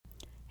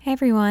Hey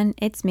everyone,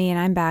 it's me and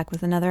I'm back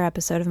with another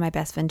episode of my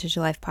Best Vintage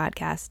Life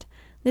podcast.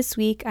 This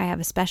week I have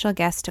a special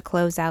guest to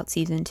close out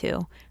season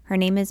 2. Her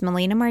name is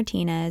Milena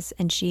Martinez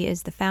and she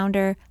is the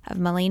founder of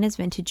Milena's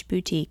Vintage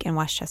Boutique in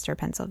West Chester,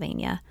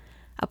 Pennsylvania,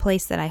 a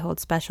place that I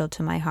hold special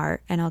to my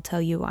heart, and I'll tell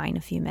you why in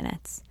a few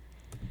minutes.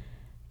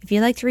 If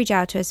you'd like to reach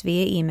out to us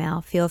via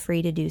email, feel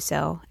free to do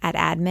so at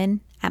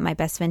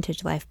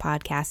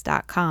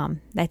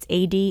admin@mybestvintagelifepodcast.com. That's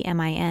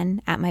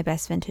ADMIN at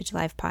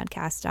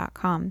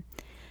mybestvintagelifepodcast.com.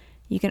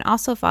 You can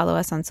also follow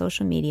us on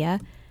social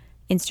media,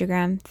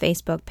 Instagram,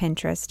 Facebook,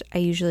 Pinterest. I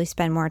usually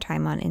spend more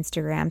time on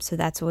Instagram, so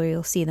that's where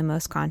you'll see the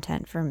most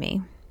content from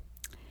me.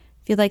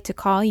 If you'd like to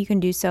call, you can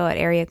do so at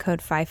area code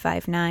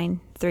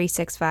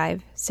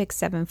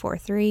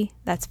 559-365-6743.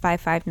 That's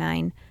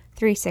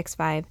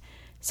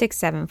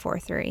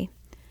 559-365-6743.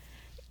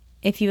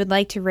 If you would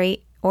like to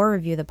rate or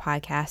review the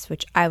podcast,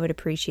 which I would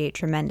appreciate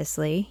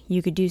tremendously,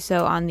 you could do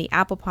so on the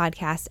Apple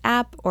Podcast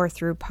app or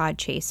through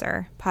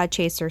Podchaser.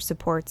 Podchaser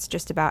supports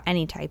just about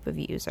any type of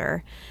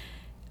user.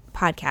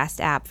 Podcast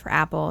app for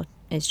Apple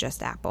is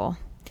just Apple.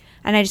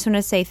 And I just want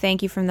to say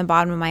thank you from the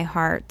bottom of my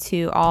heart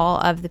to all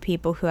of the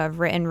people who have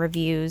written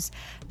reviews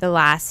the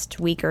last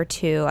week or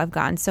two. I've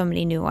gotten so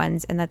many new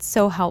ones, and that's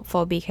so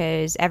helpful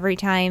because every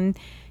time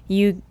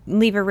you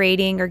leave a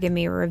rating or give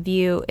me a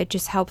review, it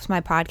just helps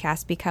my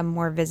podcast become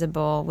more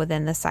visible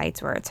within the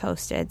sites where it's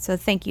hosted. So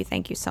thank you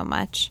so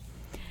much.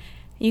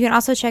 You can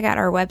also check out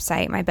our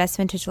website,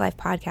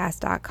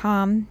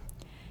 mybestvintagelifepodcast.com.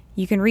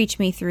 You can reach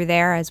me through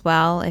there as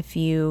well if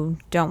you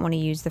don't want to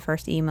use the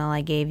first email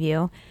I gave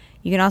you.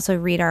 You can also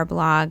read our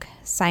blog,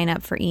 sign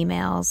up for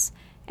emails,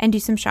 and do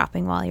some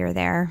shopping while you're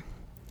there.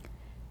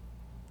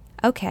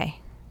 Okay.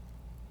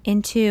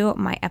 Into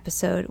my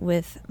episode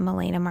with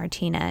Milena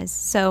Martinez.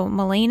 So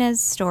Milena's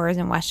store is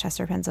in West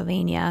Chester,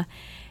 Pennsylvania,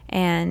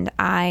 and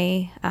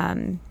I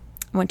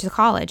went to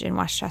college in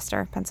West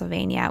Chester,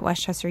 Pennsylvania at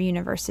West Chester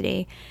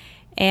University.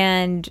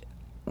 And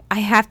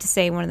I have to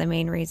say one of the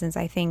main reasons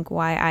I think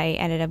why I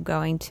ended up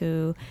going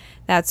to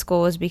that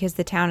school is because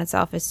the town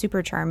itself is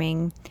super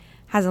charming,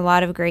 has a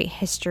lot of great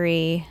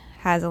history,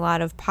 has a lot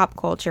of pop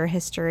culture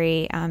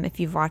history. If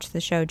you've watched the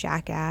show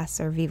Jackass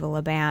or Viva La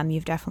Bam,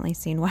 you've definitely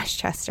seen West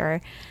Chester.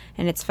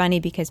 And it's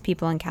funny because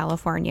people in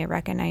California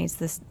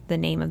recognize the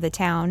name of the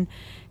town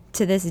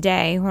to this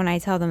day when I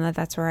tell them that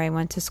that's where I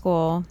went to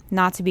school,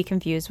 not to be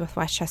confused with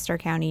Westchester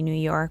County, New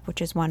York, which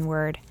is one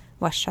word.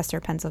 West Chester,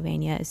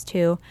 Pennsylvania is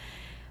two.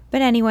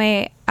 But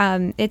anyway,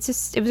 it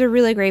was a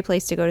really great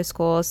place to go to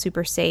school,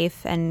 super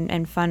safe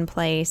and fun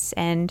place.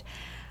 And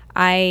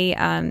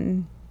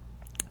I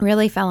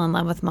really fell in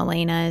love with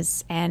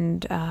Milena's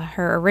and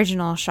her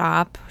original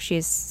shop.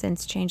 She's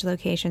since changed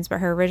locations, but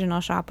her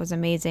original shop was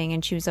amazing,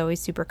 and she was always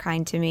super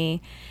kind to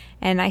me.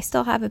 And I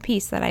still have a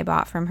piece that I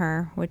bought from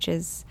her, which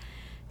is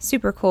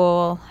super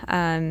cool.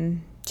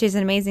 She has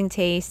an amazing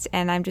taste,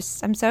 and I'm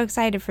so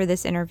excited for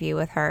this interview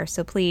with her.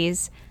 So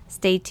please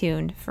stay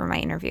tuned for my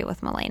interview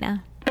with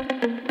Milena.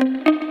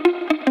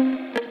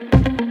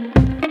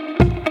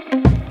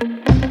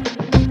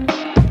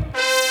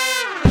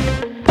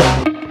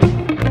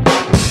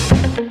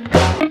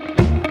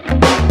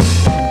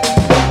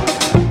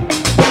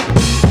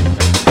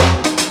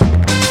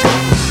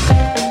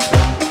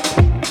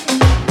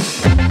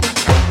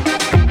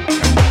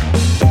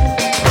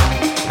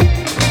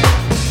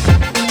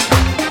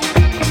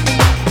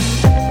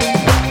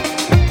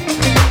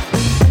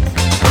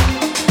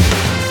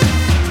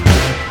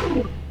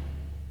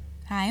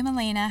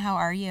 How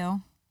are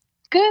you?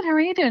 Good. How are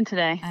you doing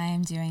today?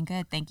 I'm doing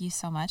good. Thank you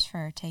so much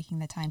for taking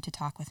the time to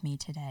talk with me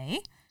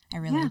today. I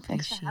really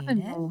appreciate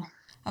it.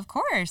 Of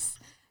course.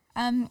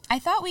 I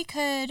thought we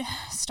could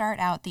start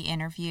out the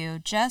interview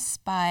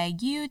just by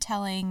you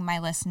telling my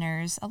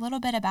listeners a little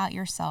bit about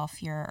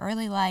yourself, your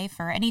early life,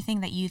 or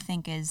anything that you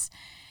think is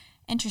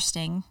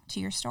interesting to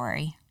your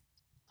story.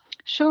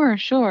 Sure.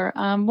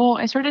 Well,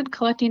 I started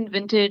collecting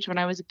vintage when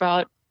I was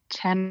about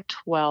 10,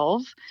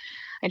 12.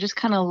 I just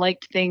kind of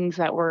liked things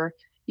that were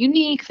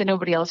unique that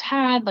nobody else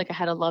had. Like I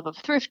had a love of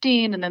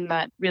thrifting, and then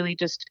that really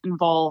just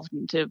evolved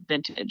into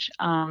vintage.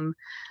 I'm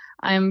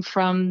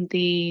from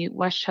the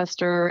West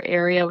Chester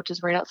area, which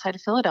is right outside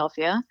of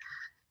Philadelphia,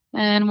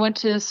 and went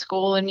to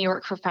school in New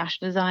York for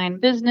fashion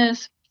design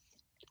business.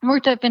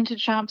 Worked at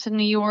vintage shops in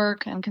New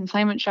York and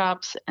consignment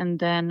shops, and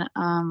then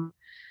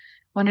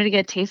wanted to get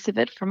a taste of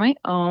it for my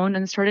own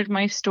and started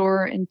my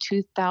store in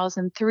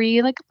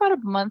 2003, like about a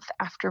month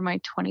after my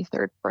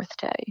 23rd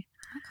birthday.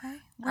 Okay.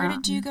 Where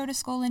did you go to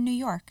school in New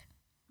York?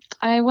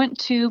 I went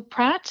to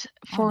Pratt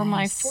for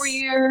my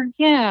 4-year.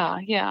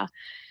 Yeah.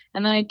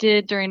 And then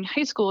during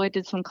high school, I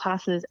did some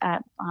classes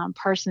at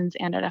Parsons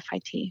and at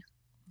FIT.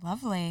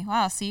 Lovely.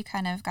 Wow. So you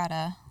kind of got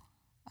a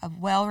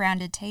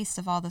well-rounded taste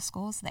of all the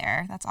schools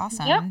there. That's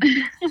awesome. Yep.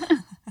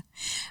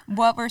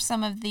 What were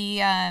some of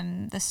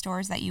the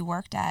stores that you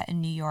worked at in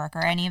New York?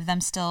 Are any of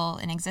them still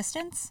in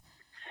existence?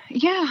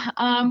 Yeah.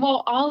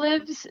 Well,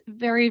 Olive's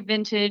very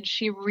vintage.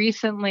 She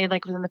recently,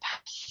 like within the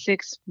past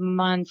 6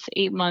 months,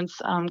 8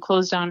 months,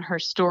 closed down her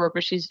store,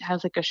 but she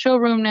has like a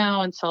showroom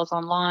now and sells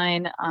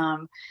online. I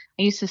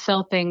used to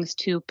sell things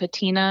to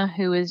Patina,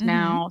 who is Mm-hmm.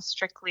 now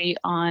strictly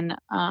on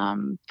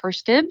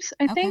First Dibs,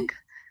 I Okay. think.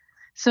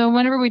 So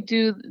whenever we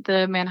do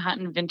the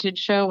Manhattan Vintage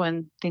Show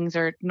when things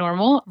are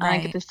normal, I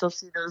get Right. to still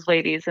see those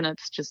ladies, and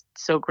it's just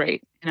so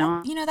great, you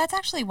Oh, know? that's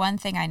actually one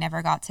thing I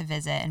never got to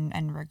visit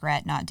and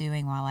regret not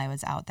doing while I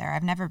was out there.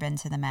 I've never been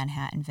to the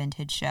Manhattan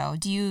Vintage Show.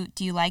 Do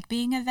you like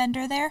being a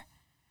vendor there?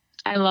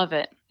 I love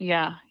it.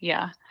 Yeah,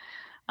 yeah.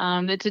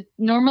 It's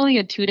normally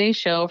a 2-day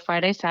show,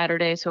 Friday,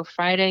 Saturday. So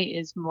Friday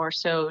is more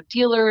so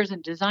dealers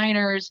and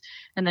designers,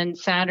 and then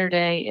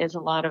Saturday is a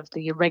lot of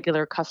the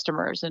regular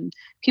customers. And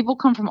people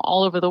come from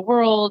all over the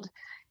world.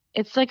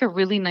 It's like a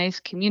really nice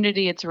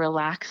community. It's a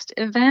relaxed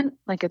event,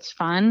 like it's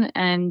fun,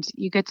 and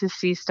you get to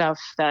see stuff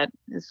that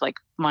is like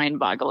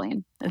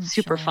mind-boggling. I'm It's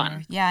super sure.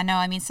 fun. Yeah, no,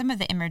 I mean, some of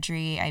the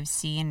imagery I've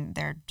seen,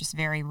 they're just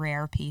very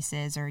rare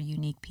pieces or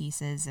unique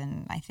pieces.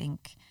 And I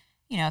think,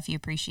 if you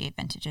appreciate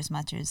vintage as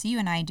much as you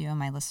and I do and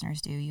my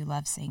listeners do, you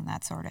love seeing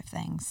that sort of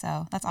thing.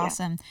 So that's Yeah.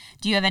 awesome.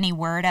 Do you have any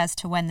word as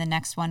to when the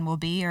next one will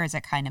be, or is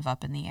it kind of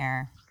up in the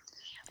air?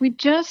 We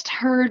just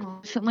heard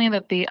recently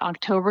that the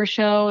October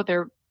show,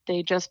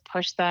 they just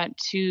pushed that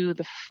to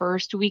the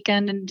first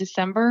weekend in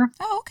December.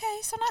 Oh, okay.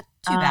 So not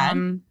too bad.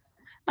 Um,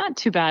 Not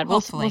too bad.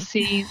 We'll Hopefully.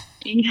 see.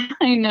 Yeah,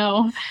 I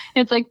know.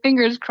 It's like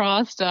fingers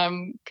crossed.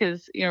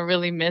 Because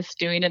really missed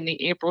doing it. And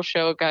the April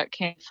show got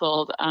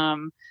canceled.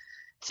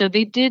 So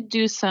they did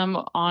do some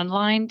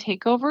online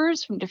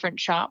takeovers from different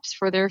shops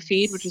for their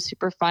feed, which was Nice.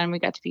 super fun. We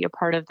got to be a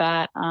part of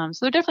that. So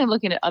they're definitely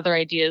looking at other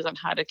ideas on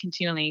how to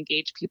continually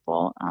engage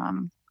people.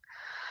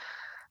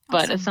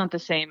 But it's Awesome. not the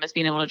same as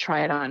being able to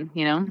try it on,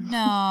 you know?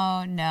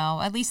 No, no.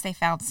 At least they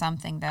found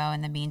something though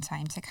in the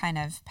meantime to kind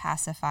of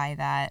pacify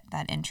that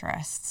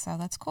interest. So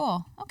that's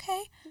cool.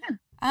 Okay.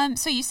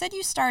 So you said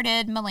you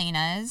started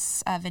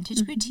Melena's Vintage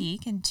Mhm.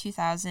 Boutique in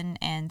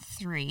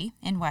 2003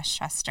 in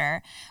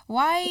Westchester.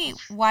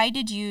 Why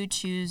did you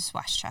choose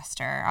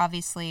Westchester?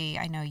 Obviously,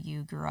 I know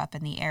you grew up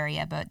in the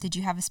area, but did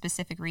you have a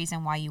specific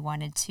reason why you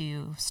wanted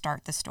to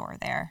start the store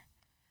there?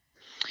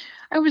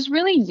 I was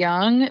really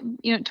young,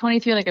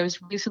 23, like I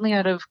was recently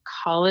out of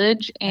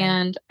college, Right.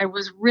 and I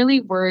was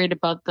really worried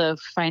about the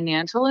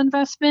financial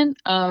investment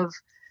of,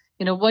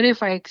 what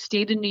if I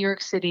stayed in New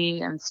York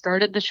City and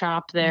started the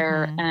shop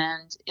there Mm-hmm.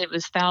 and it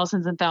was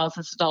thousands and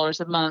thousands of dollars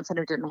a month and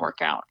it didn't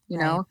work out, you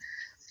Right. know?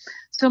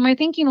 So my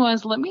thinking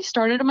was, let me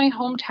start it in my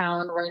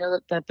hometown where I know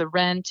that the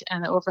rent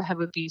and the overhead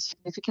would be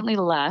significantly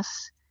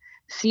less.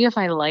 See if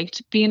I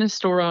liked being a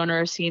store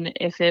owner, seeing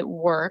if it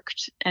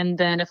worked, and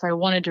then if I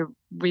wanted to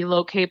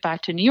relocate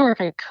back to New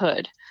York, I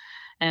could,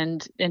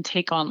 and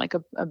take on like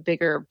a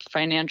bigger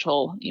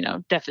financial,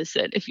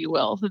 deficit, if you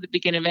will, at the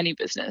beginning of any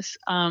business.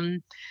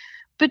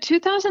 But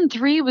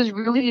 2003 was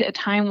really a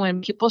time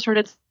when people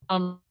started.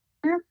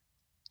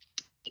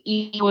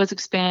 Was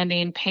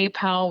expanding,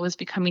 PayPal was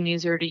becoming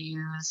easier to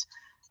use,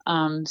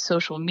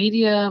 social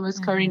media was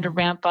starting to Mm-hmm.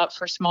 ramp up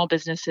for small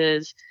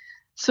businesses.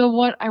 So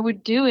what I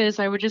would do is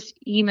I would just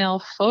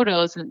email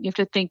photos, and you have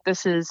to think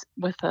this is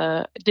with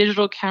a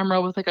digital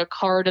camera with like a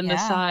card on the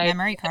Yeah. side.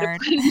 Memory You had to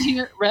card. put into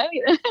your right.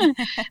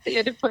 You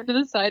had to put to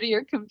the side of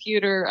your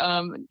computer,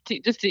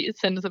 just to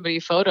send somebody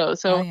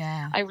photos. Oh So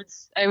yeah.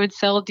 I would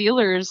sell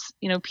dealers,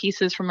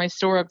 pieces from my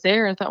store up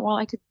there. I thought, well,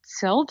 I could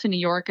sell to New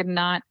York and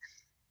not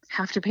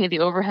have to pay the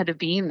overhead of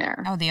being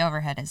there. Oh, the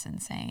overhead is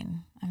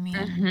insane. I mean,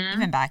 Hmm.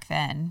 even back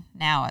then,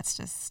 now it's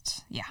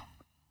just, yeah.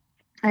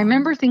 I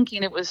remember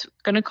thinking it was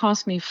going to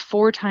cost me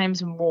 4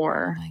 times Oh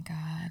more my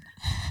God.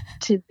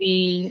 to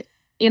be,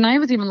 and I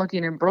was even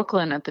looking in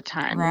Brooklyn at the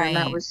time, and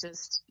that Right. was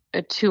just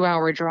a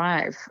 2-hour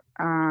drive.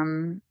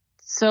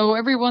 So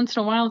every once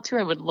in a while too,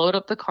 I would load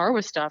up the car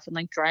with stuff and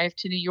like drive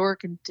to New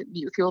York and to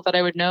meet with people that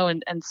I would know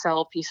and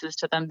sell pieces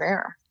to them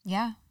there.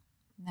 Yeah.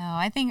 No,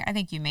 I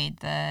think you made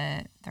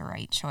the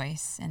right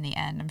choice in the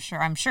end.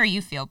 I'm sure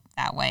you feel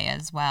that way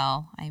as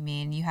well. I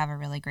mean, you have a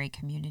really great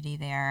community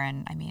there,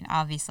 and I mean,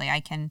 obviously I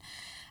can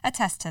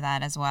attest to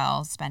that as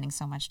well, spending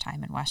so much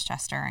time in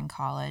Westchester and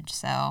college.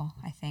 So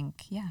I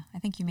think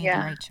you made the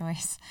Yeah. right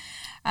choice.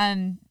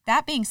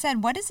 That being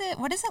said, what is it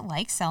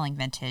like selling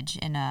vintage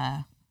in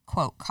a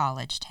quote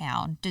college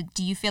town?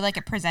 Do you feel like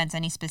it presents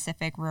any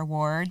specific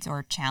rewards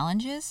or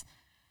challenges?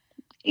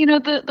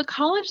 The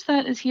college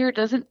that is here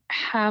doesn't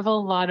have a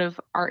lot of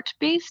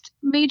art-based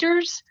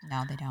majors.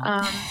 No, they don't.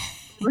 Um,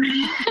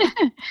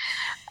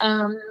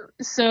 um,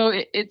 so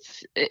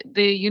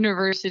the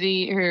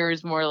university here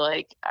is more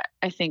like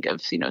I think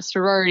of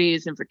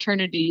sororities and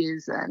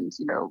fraternities and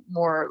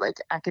more like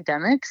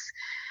academics.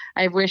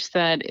 I wish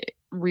that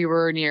we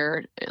were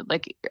near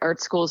like art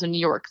schools in New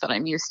York that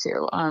I'm used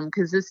to.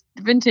 Because this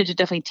vintage it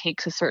definitely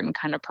takes a certain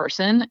kind of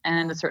person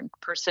and a Yeah. certain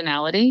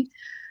personality.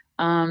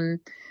 Um,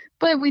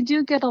 but we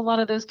do get a lot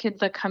of those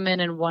kids that come in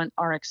and want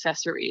our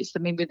accessories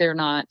that maybe they're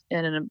not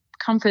in a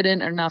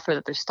confident enough or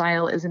that their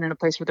style isn't in a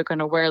place where they're going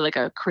to wear like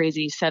a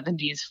crazy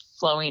 70s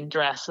flowing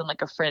dress and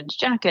like a fringe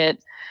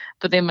jacket,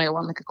 but they might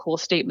want like a cool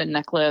statement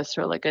necklace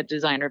or like a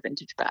designer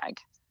vintage bag.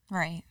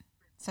 Right.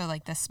 So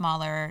like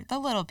the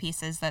little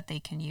pieces that they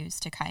can use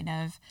to kind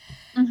of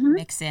Mm-hmm.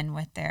 mix in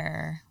with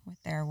their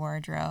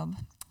wardrobe.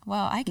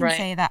 Well, I can Right.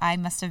 say that I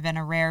must have been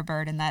a rare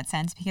bird in that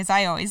sense because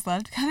I always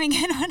loved coming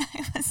in when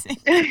I was in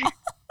college.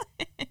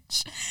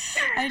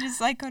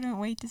 I couldn't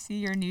wait to see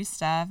your new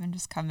stuff and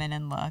just come in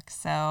and look.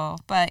 So,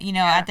 but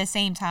at the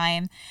same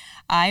time,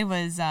 I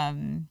was,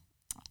 I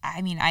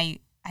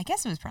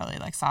guess it was probably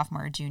like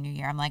sophomore or junior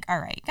year. I'm like, all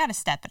right, got to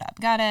step it up,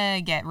 got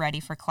to get ready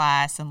for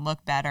class and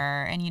look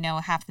better. And,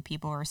 half the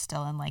people were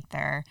still in like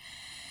their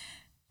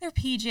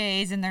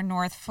PJs and their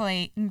North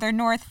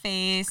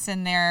Face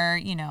and their,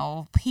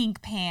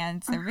 pink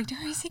pants, their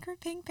Victoria's Secret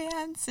pink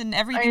pants and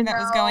everything that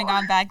was going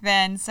on back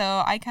then.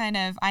 So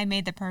I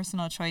made the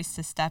personal choice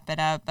to step it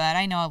up. But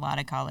I know a lot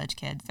of college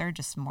kids, they're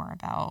just more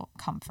about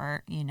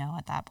comfort,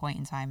 at that point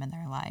in time in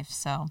their life.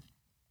 So.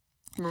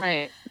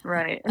 Right.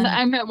 And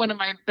I met one of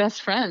my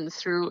best friends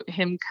through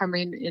him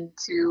coming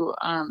into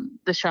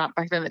the shop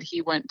back then that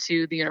he went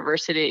to the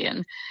university.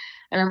 And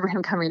I remember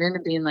him coming in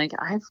and being like,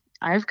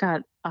 I've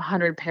got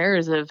 100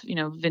 pairs of,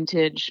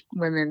 vintage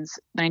women's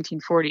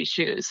 1940s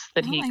shoes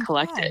that he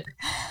collected.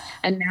 God.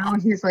 And now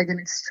he's like an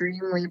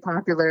extremely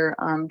popular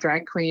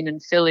drag queen in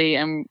Philly.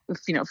 And,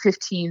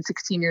 15,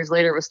 16 years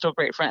later, we're still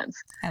great friends.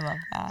 I love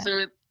that.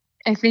 So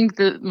I think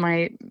that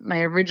my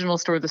original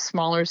store, the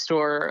smaller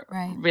store,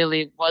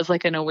 really was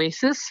like an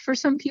oasis for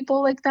some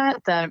people like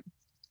that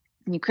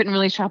you couldn't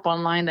really shop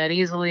online that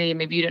easily.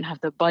 Maybe you didn't have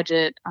the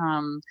budget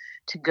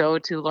to go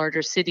to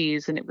larger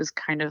cities, and it was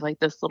kind of like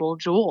this little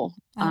jewel.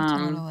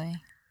 Totally.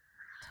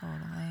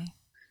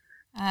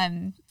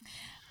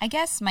 I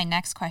guess my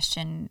next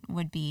question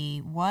would be,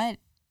 what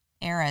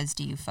eras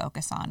do you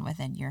focus on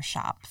within your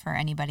shop for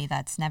anybody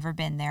that's never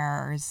been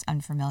there or is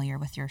unfamiliar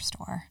with your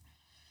store?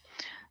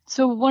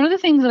 So one of the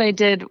things that I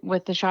did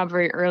with the shop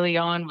very early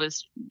on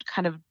was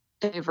kind of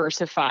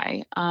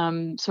diversify.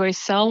 So I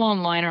sell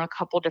online on a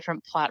couple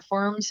different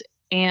platforms,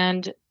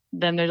 and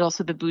then there's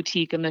also the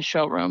boutique and the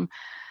showroom.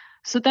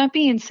 So that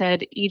being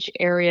said, each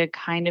area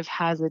kind of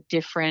has a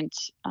different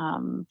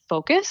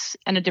focus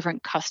and a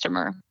different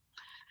customer.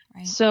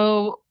 Right.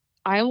 So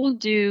I will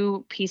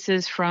do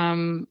pieces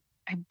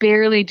I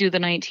barely do the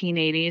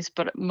 1980s,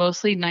 but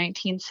mostly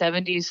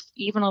 1970s,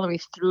 even all the way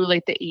through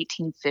like the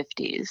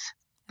 1850s.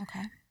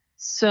 Okay.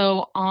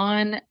 So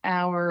on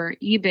our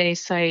eBay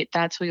site,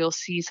 that's where you'll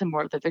see some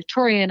more of the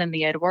Victorian and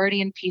the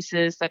Edwardian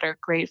pieces that are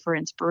great for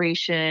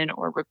inspiration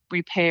or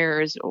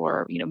repairs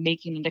or,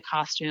 making into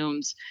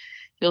costumes.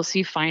 You'll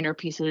see finer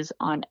pieces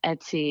on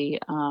Etsy,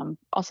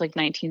 also like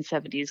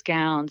 1970s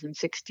gowns and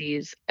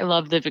 60s. I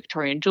love the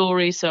Victorian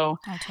jewelry. So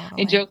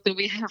totally. I joke that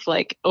we have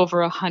like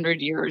over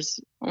 100 years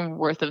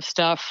worth of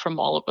stuff from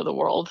all over the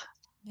world.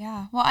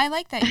 Yeah. Well, I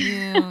like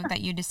that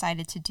you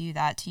decided to do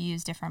that, to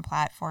use different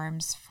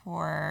platforms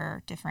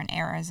for different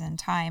eras in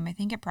time. I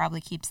think it probably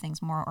keeps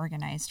things more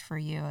organized for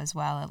you as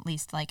well, at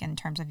least like in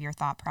terms of your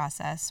thought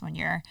process when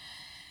you're,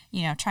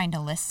 trying to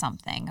list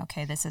something.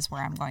 Okay, this is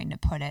where I'm going to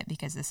put it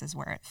because this is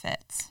where it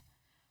fits.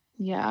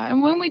 Yeah.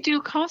 And when we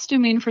do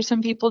costuming for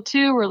some people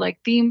too, or like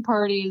theme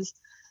parties,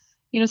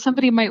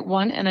 somebody might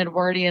want an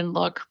Edwardian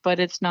look, but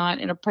it's not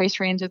in a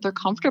price range that they're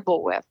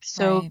comfortable with.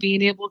 So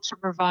being able to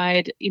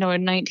provide, a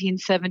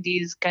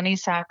 1970s Gunny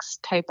Sacks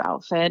type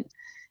outfit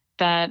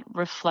that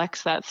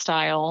reflects that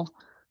style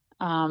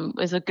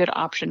is a good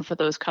option for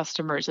those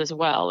customers as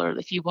well. Or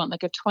if you want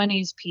like a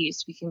 20s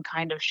piece, we can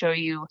kind of show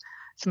you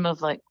some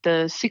of like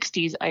the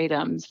 60s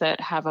items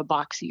that have a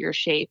boxier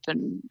shape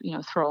and,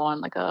 throw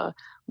on like a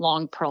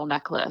long pearl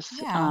necklace.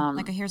 Yeah,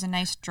 here's a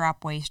nice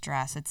drop waist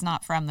dress. It's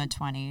not from the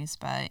 20s,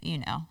 but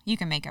you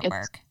can make it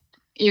work.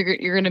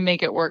 You're going to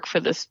make it work for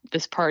this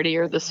party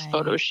or this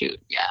photo shoot.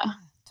 Yeah.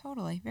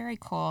 Totally. Very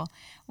cool.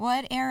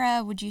 What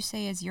era would you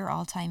say is your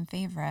all-time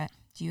favorite?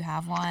 Do you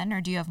have one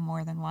or do you have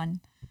more than one?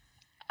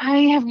 I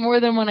have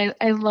more than one.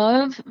 I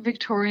love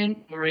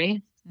Victorian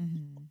jewelry,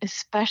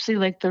 especially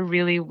like the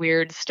really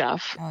weird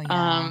stuff. Oh,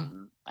 yeah.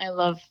 I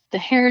love the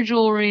hair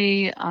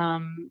jewelry,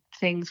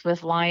 things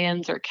with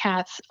lions or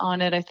cats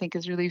on it, I think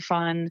is really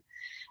fun.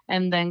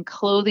 And then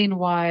clothing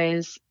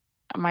wise,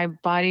 my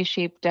body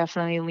shape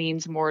definitely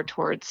leans more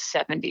towards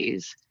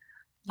 70s.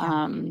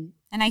 Yeah.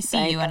 And I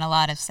see you in a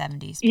lot of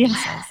 70s pieces.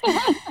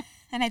 Yeah.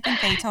 And I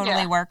think they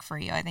totally work for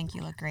you. I think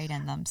you look great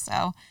in them.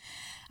 So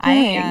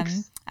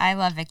I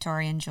love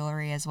Victorian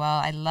jewelry as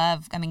well.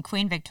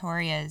 Queen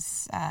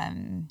Victoria's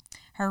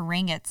her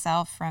ring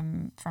itself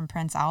from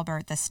Prince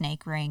Albert, the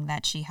snake ring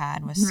that she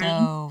had was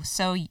so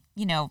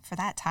for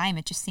that time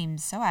it just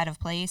seems so out of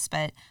place,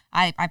 but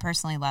I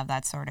personally love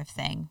that sort of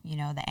thing,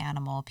 the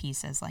animal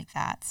pieces like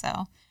that.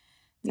 So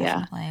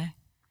definitely. Yeah.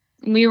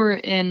 We were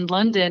in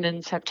London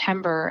in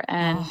September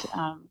and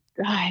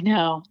I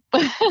know.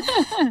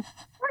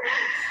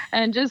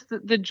 And just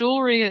the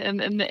jewelry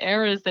and the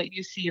eras that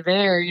you see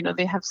there,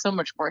 they have so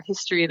much more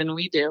history than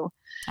we do.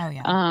 Oh,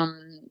 yeah.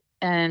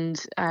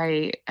 and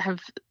I'm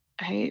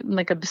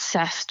like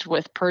obsessed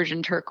with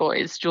Persian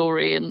turquoise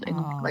jewelry and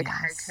Oh, like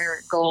high carat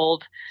yes.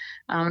 gold.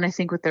 And I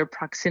think with their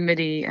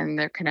proximity and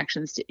their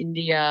connections to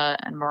India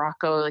and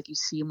Morocco, like you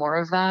see more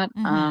of that.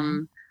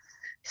 Mm-hmm.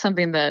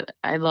 Something that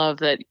I love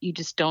that you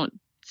just don't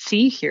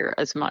see here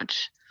as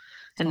much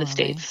in the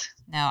Totally. States.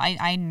 No,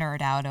 I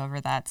nerd out over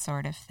that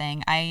sort of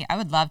thing. I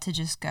would love to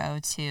just go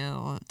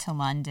to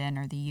London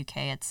or the UK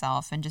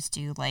itself and just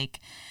do like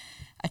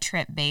a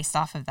trip based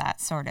off of that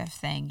sort of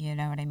thing. You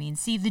know what I mean?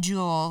 See the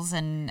jewels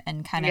and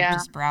kind of Yeah,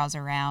 just browse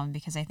around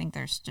because I think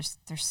there's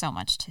so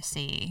much to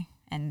see.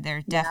 And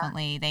yeah.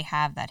 they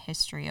have that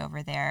history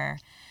over there.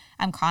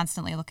 I'm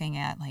constantly looking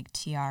at like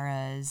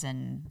tiaras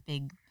and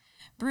big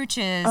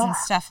brooches Oh, and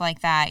stuff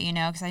like that,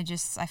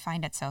 because I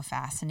find it so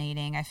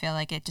fascinating. I feel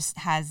like it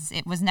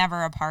was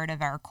never a part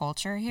of our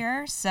culture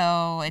here.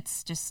 So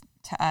it's just,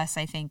 to us,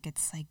 I think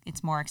it's like,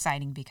 it's more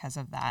exciting because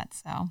of that.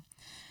 So,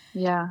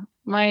 yeah.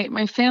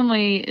 My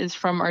family is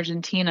from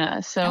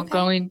Argentina, so okay.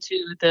 going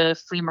to the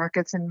flea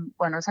markets in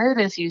Buenos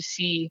Aires, you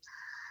see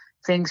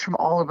things from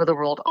all over the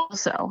world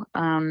also.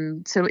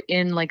 So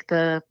in like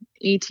the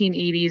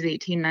 1880s,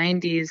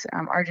 1890s,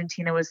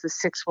 Argentina was the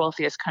sixth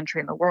wealthiest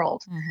country in the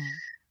world. Mm-hmm.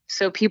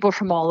 So people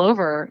from all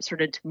over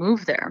started to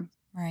move there.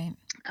 Right.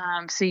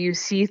 So you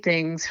see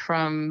things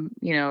from,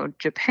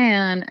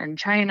 Japan and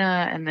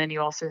China, and then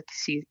you also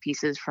see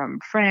pieces from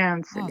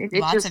France, and Oh, it's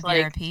lots just of like,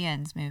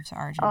 Europeans moved to oh,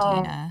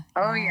 Argentina.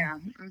 oh Yeah.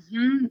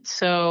 yeah.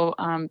 So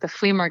the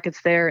flea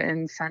markets there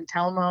in San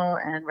Telmo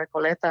and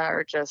Recoleta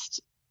are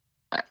just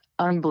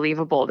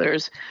unbelievable.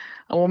 There's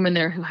a woman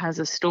there who has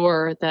a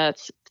store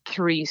that's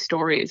 3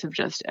 stories of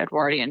just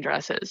Edwardian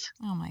dresses.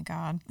 Oh my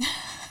God.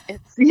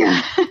 It's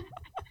yeah.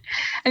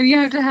 And you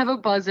have to have a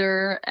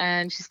buzzer,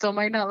 and she still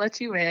might not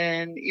let you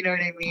in, you know what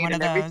I mean? One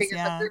of And everything those.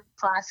 is Yeah. under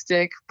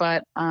plastic,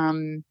 but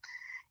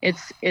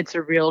it's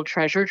a real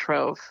treasure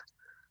trove.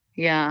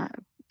 Yeah.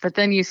 But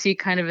then you see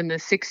kind of in the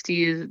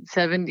 60s,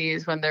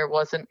 70s when there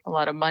wasn't a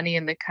lot of money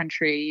in the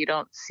country, you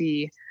don't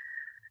see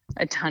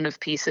a ton of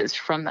pieces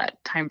from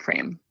that time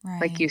frame.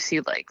 Like Right. you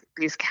see like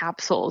these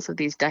capsules of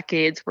these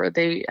decades where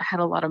they had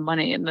a lot of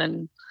money and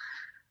then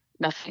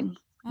nothing,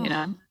 you Oh,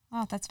 know?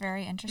 oh, that's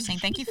very interesting.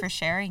 Thank you for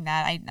sharing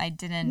that. I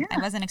Yeah.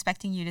 wasn't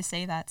expecting you to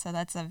say that. So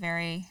that's a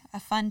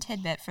fun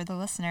tidbit for the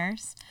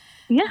listeners.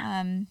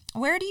 Yeah.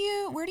 Where do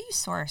you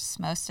source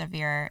most of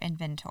your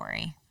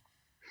inventory?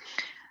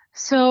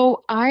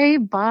 So I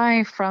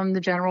buy from the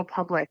general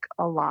public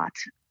a lot.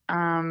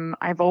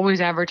 I've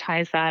always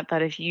advertised that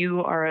if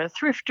you are a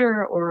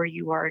thrifter or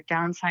you are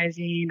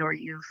downsizing or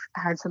you've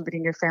had somebody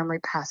in your family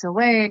pass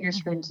away and you're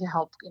starting Mm-hmm. to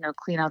help,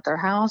 clean out their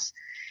house,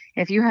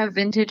 if you have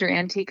vintage or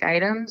antique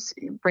items,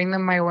 bring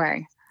them my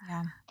way.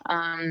 Yeah.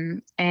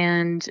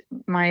 And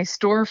my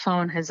store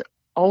phone has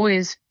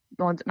always,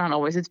 well, not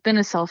always, it's been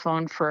a cell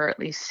phone for at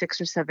least 6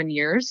 or 7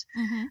 years.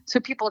 Mm-hmm. So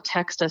people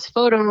text us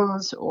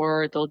photos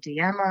or they'll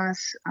DM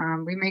us.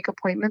 We make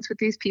appointments with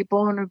these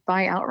people and we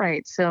buy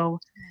outright. So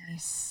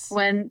Nice.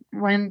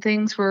 when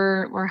things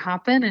were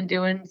hopping and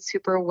doing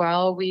super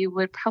well, we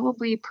would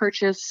probably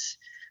purchase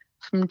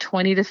from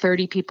 20 to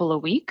 30 people a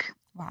week.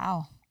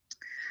 Wow.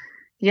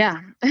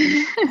 Yeah.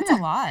 That's a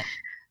lot.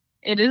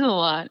 It is a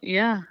lot.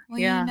 Yeah. Well,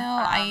 Yeah.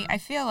 I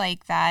feel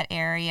like that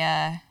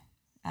area,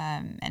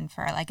 and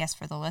for, I guess,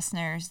 for the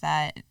listeners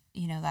that,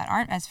 that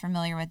aren't as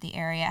familiar with the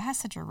area, it has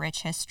such a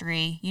rich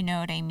history. You know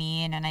what I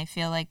mean? And I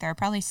feel like there are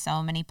probably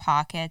so many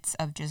pockets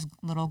of just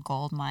little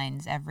gold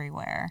mines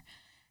everywhere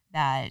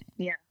that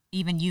Yeah.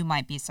 even you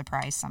might be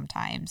surprised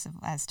sometimes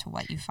as to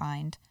what you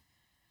find.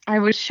 I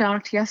was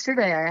shocked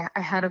yesterday. I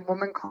had a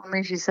woman call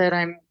me. She said,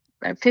 I'm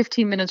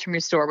 15 minutes from your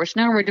store, which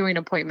now we're doing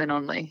appointment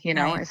only. Right.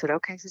 I said,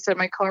 okay. She said,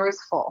 my car is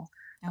full.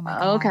 Oh my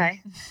God.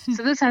 Okay.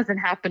 So this hasn't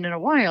happened in a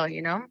while.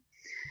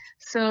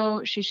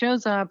 So she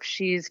shows up.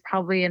 She's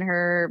probably in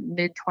her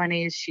mid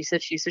 20s. She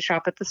said she used to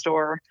shop at the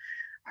store.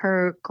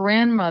 Her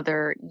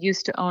grandmother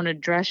used to own a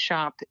dress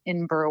shop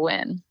in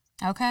Berwyn.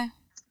 Okay.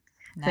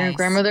 Her Nice.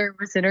 grandmother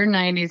was in her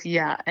 90s,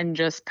 yeah, and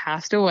just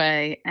passed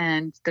away.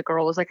 And the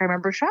girl was like, I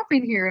remember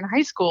shopping here in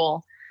high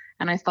school,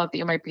 and I thought that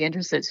you might be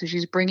interested. So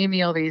she's bringing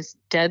me all these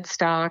dead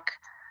stock.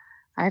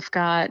 I've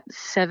got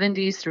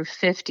 70s through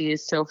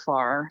 50s so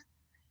far,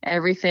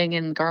 everything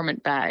in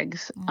garment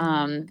bags, Oh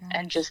my and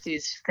gosh. just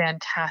these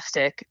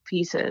fantastic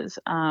pieces.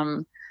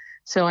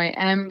 So I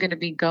am going to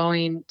be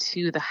going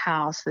to the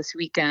house this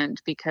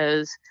weekend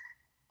because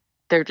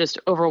they're just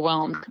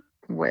overwhelmed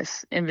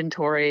with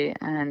inventory.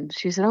 And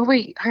she said, oh,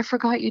 wait, I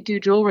forgot you do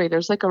jewelry.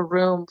 There's like a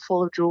room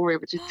full of jewelry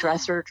with just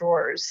dresser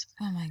drawers.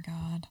 Oh my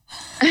God.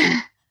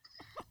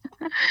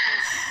 um,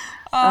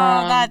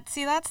 Oh,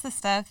 that's the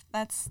stuff.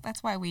 That's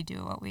why we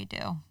do what we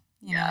do.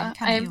 You yeah,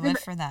 kind of you live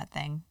for that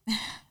thing.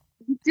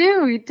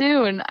 we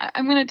do. And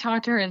I'm going to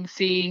talk to her and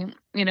see,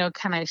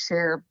 can I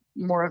share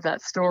more of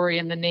that story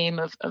in the name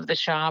of the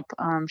shop?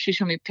 She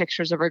showed me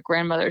pictures of her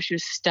grandmother. She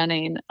was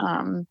stunning.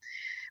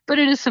 but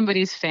it is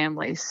somebody's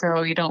family,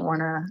 so you don't want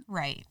to,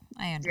 Right.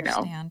 I you know,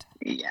 understand.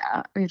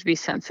 yeah, we have to be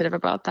sensitive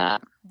about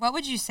that. What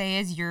would you say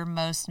is your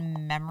most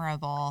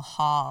memorable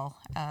haul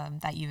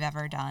that you've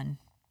ever done?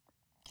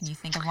 Can you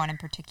think of one in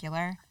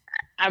particular?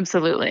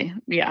 Absolutely.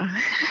 Yeah.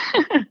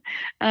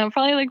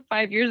 Probably like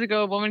 5 years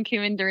ago, a woman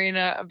came in during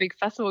a big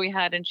festival we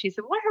had, and she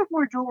said, "Well, I have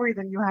more jewelry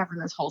than you have in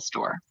this whole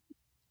store."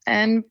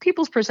 And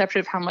people's perception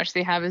of how much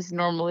they have is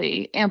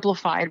normally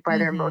amplified by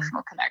their Mm-hmm.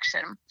 emotional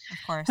connection. Of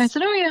I course.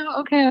 said, "Oh, yeah.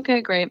 Okay.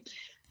 Okay. Great."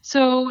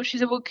 So she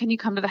said, "Well, can you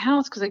come to the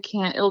house? Because I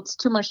can't, it's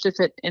too much to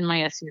fit in my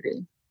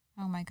SUV."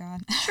 Oh my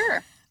God.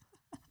 Sure.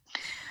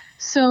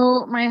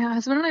 So my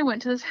husband and I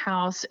went to this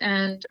house,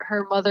 and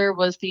her mother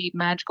was the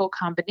magical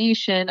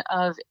combination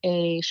of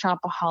a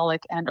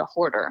shopaholic and a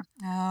hoarder.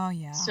 Oh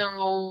yeah.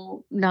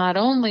 So not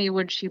only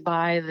would she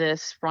buy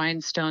this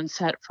rhinestone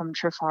set from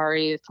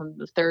Trifari from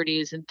the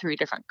 30s in three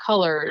different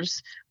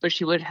colors, but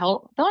she would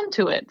hold on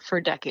to it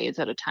for decades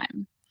at a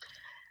time.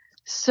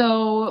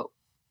 So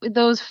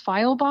those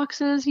file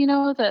boxes, that have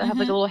like a Mm-hmm.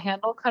 little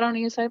handle cut on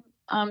each side.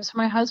 So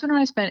my husband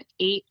and I spent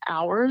 8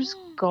 hours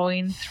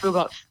going through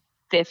about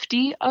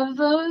 50 of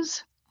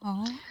those,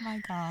 Oh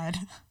my God.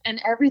 and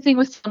everything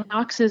was in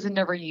boxes and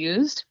never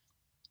used.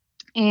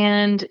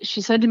 And she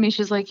said to me,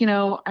 she's like,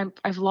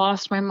 I've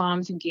lost my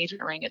mom's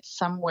engagement ring. It's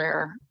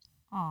somewhere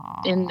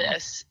in Aw.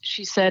 this.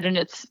 She said, and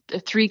it's a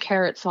 3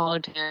 carat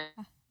solitaire.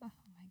 Oh my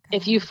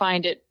If you God.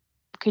 find it,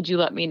 could you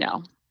let me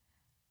know?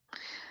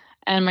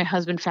 And my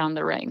husband found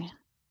the ring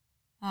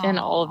and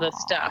all of this Aw.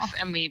 stuff,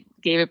 and we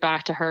gave it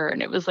back to her.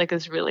 And it was like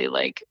this really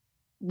like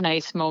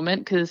nice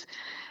moment because,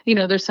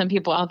 there's some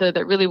people out there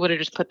that really would have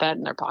just put that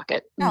in their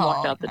pocket and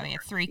walked Oh, out the I mean,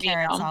 door, 3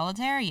 carat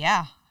solitaire?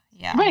 Yeah.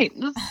 Yeah. Right.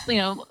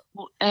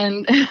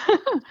 And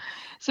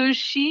so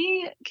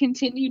she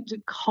continued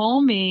to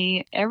call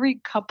me every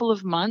couple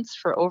of months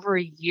for over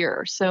a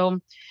year.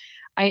 So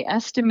I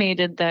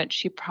estimated that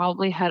she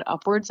probably had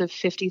upwards of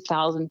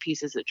 50,000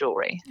 pieces of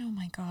jewelry. Oh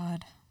my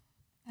God.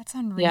 That's Yeah.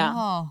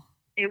 unreal.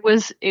 It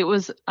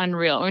was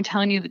unreal. I'm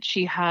telling you that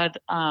she had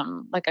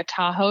like a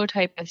Tahoe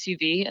type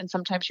SUV, and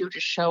sometimes she would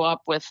just show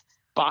up with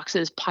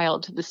boxes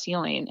piled to the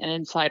ceiling, and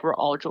inside were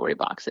all jewelry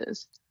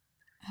boxes.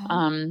 Oh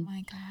Um,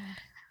 my God.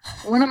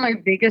 One of my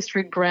biggest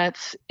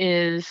regrets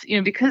is,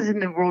 because in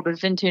the world of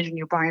vintage and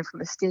you're buying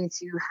from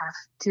estates, you have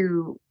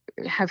to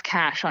have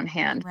cash on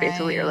hand,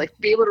 basically, or Right. like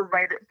be able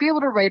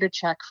to write a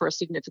check for a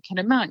significant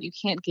amount. You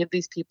can't give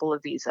these people a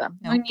Visa. I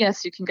Nope. mean,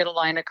 yes, you can get a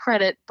line of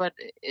credit, but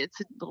it's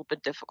a little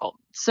bit difficult.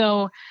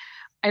 So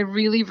I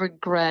really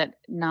regret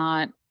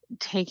not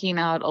taking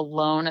out a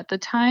loan at the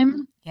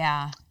time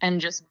Yeah.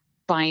 and just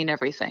buying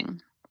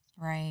everything.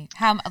 Right.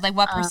 Like,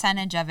 what Um,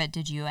 percentage of it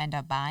did you end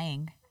up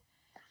buying?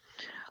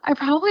 I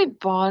probably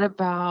bought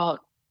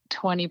about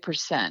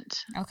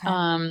 20%. Okay.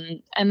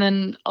 And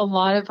then a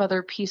lot of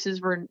other pieces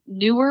were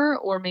newer,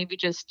 or maybe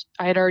just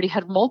I had already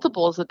had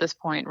multiples at this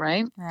point,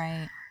 right?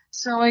 Right.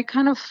 So I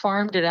kind of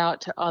farmed it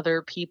out to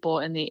other people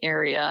in the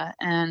area.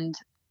 And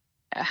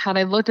had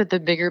I looked at the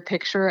bigger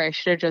picture, I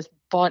should have just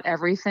bought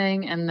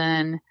everything and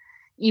then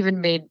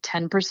even made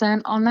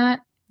 10% on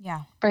that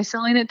Yeah. by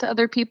selling it to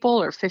other people,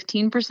 or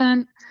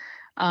 15%.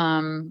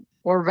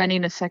 Or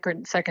renting a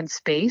second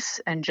space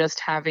and just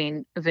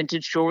having a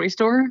vintage jewelry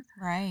store.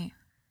 Right.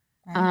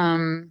 Right.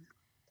 Um,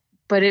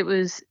 but it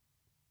was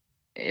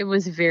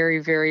very,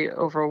 very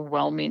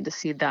overwhelming to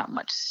see that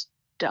much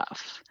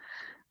stuff.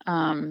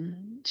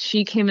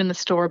 She came in the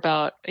store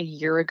about a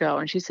year ago,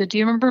 and she said, "Do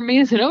you remember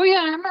me?" I said, "Oh yeah,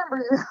 I remember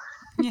you."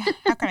 Yeah.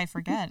 How could I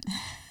forget?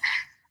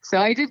 So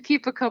I did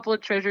keep a couple of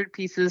treasured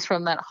pieces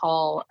from that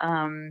haul,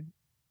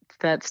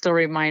 that still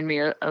remind me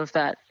of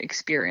that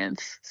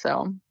experience.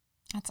 So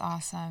That's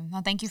awesome.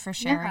 Well, thank you for yeah,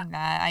 sharing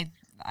that.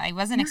 I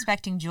wasn't yeah.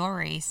 expecting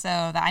jewelry, so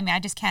that, I mean, I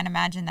just can't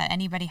imagine that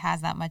anybody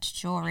has that much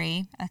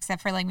jewelry,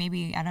 except for like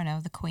maybe, I don't know,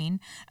 the queen.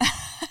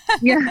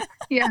 Yeah,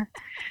 yeah.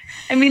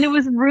 I mean, it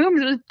was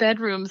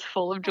bedrooms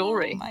full of Oh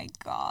jewelry. my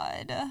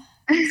God.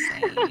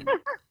 Insane.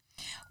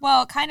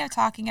 Well, kind of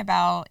talking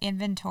about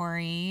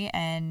inventory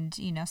and,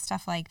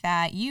 stuff like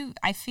that.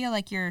 I feel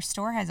like your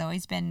store has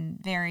always been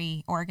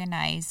very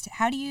organized.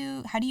 How do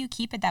you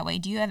keep it that way?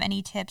 Do you have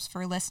any tips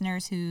for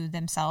listeners who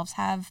themselves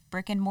have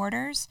brick and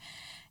mortars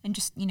and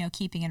just,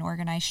 keeping an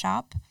organized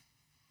shop?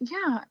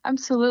 Yeah,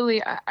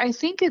 absolutely. I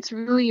think it's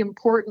really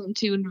important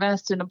to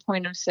invest in a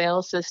point of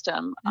sale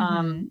system,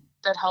 Mhm.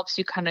 that helps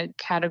you kind of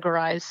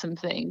categorize some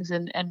things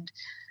and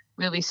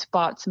really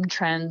spot some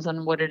trends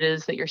on what it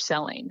is that you're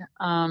selling.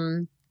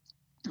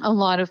 A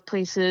lot of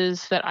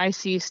places that I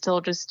see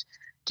still just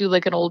do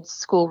like an old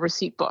school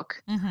receipt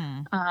book.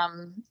 Mhm.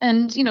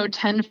 And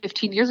 10,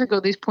 15 years ago,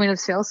 these point of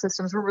sale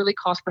systems were really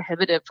cost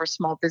prohibitive for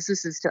small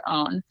businesses to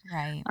own.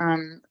 Right.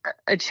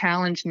 A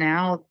challenge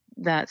now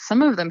that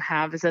some of them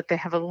have is that they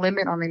have a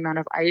limit on the amount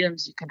of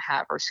items you can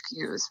have, or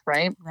SKUs,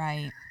 right?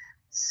 Right.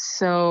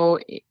 So,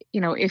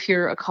 if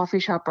you're a coffee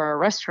shop or a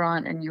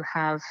restaurant and you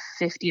have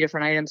 50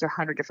 different items or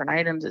 100 different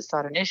items, it's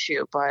not an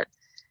issue. But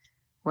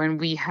when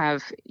we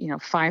have,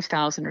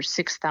 5,000 or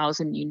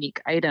 6,000 unique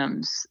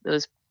items,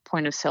 those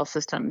point of sale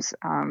systems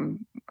kind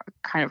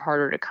of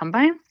harder to come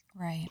by.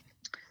 Right.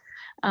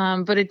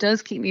 But it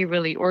does keep me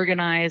really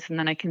organized. And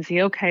then I can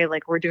see, okay,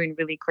 like we're doing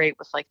really great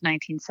with like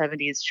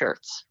 1970s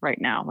shirts right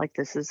now. Like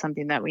this is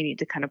something that we need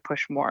to kind of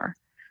push more.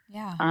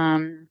 Yeah.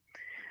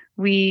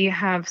 We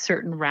have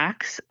certain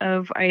racks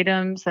of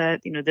items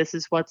that, this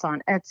is what's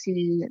on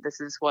Etsy. This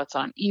is what's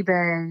on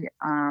eBay.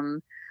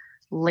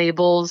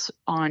 Labels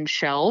on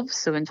shelves.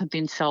 So when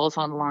something sells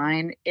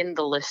online in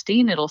the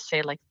listing, it'll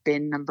say like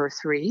bin number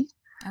 3.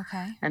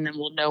 Okay. And then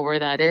we'll know where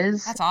that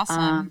is. That's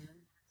awesome.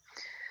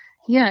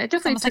 Yeah, it It's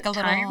definitely almost like took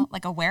a time. little,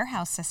 like a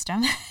warehouse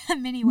system, a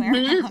mini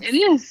warehouse. It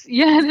is.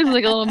 Yeah, it is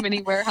like a little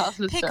mini warehouse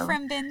Pick system.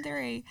 from bin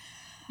 3.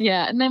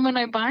 Yeah, and then when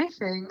I buy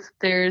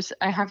things,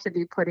 I have to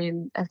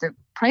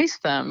price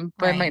them,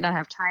 but I might not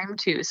have time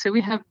to. So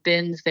we have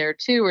bins there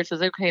too, where it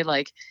says, okay,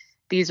 like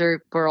these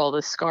are where all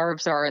the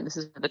scarves are, and this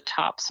is where the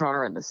tops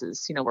are, and this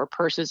is, where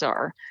purses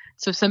are.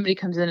 So if somebody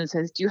comes in and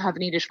says, do you have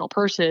any additional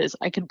purses?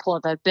 I can pull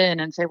out that bin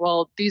and say,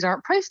 well, these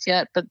aren't priced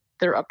yet, but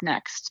they're up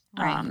next.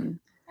 Right.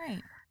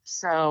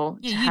 So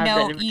you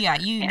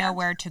know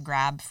where to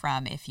grab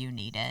from if you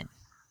need it.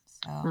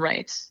 So,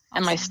 right. Awesome.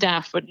 And my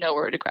staff would know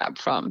where to grab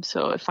from.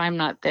 So if I'm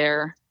not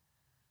there,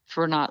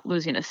 we're not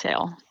losing a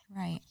sale.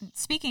 Right.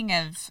 Speaking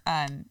of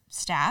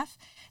staff,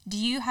 do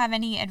you have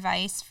any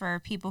advice for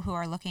people who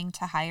are looking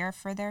to hire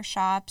for their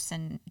shops?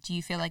 And do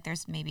you feel like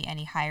there's maybe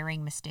any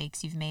hiring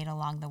mistakes you've made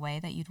along the way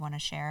that you'd want to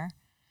share?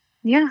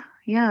 Yeah.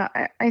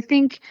 I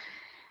think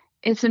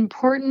it's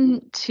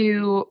important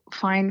to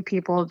find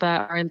people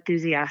that are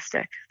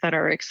enthusiastic, that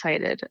are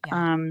excited.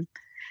 Yeah.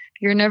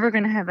 You're never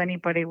going to have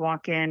anybody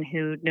walk in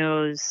who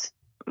knows,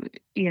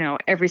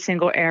 every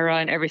single era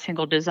and every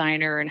single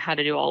designer and how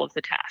to do all of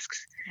the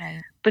tasks.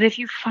 Right. But if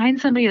you find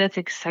somebody that's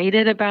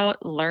excited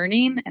about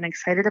learning and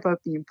excited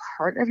about being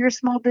part of your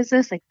small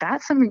business, like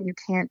that's something you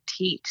can't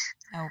teach.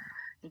 Oh.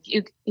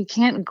 You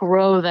can't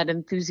grow that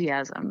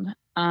enthusiasm.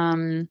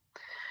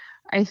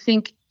 I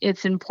think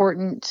it's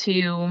important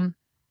to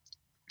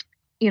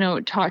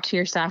talk to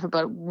your staff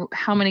about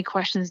how many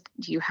questions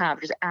do you have.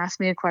 Just ask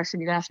me a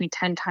question. You can ask me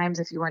 10 times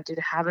if you want to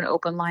have an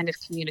open line of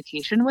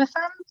communication with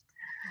them.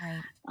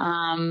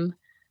 Right.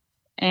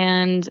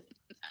 And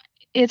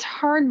it's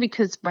hard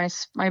because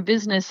my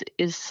business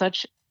is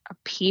such a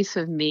piece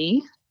of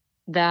me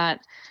that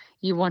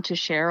you want to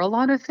share a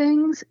lot of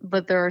things,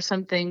 but there are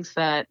some things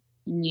that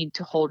you need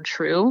to hold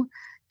true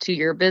to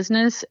your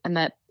business and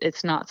that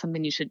it's not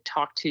something you should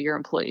talk to your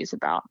employees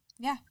about.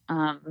 Yeah.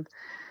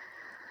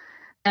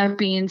 That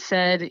being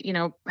said,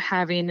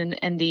 having an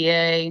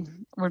NDA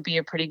would be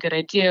a pretty good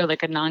idea,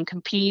 like a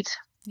non-compete.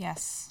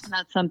 Yes. And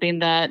that's something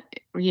that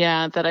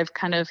I've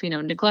kind of,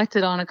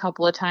 neglected on a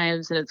couple of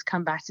times, and it's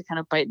come back to kind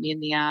of bite me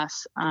in the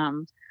ass.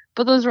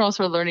 But those are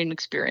also learning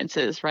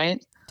experiences,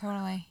 right?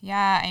 Totally.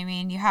 Yeah. I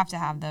mean, you have to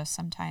have those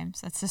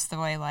sometimes. That's just the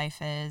way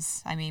life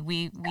is. I mean,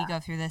 we go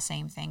through the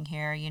same thing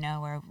here,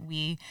 where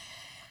we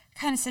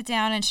kind of sit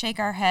down and shake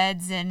our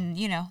heads and,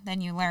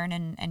 then you learn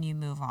and you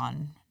move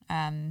on.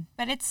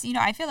 But it's,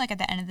 I feel like at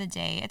the end of the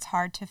day, it's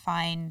hard to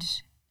find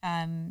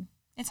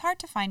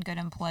good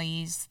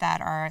employees that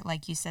are,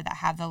 like you said, that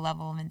have the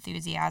level of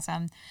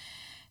enthusiasm.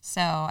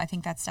 So I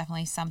think that's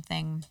definitely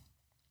something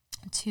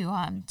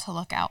to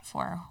look out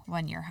for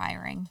when you're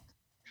hiring.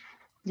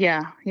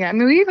 Yeah. I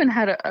mean, we even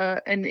had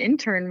an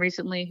intern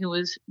recently who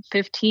was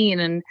 15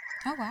 and,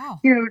 oh, wow.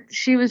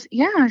 She was,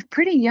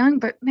 pretty young,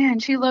 but man,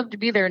 she loved to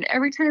be there. And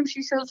every time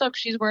she shows up,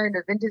 she's wearing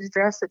a vintage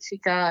dress that she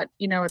got,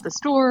 at the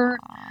store.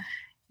 Aww.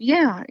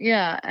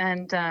 Yeah.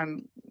 And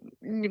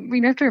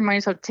we have to remind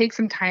yourself, take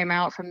some time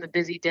out from the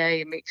busy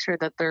day and make sure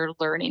that they're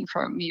learning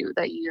from you,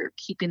 that you're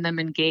keeping them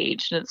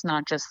engaged. And it's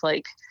not just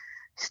like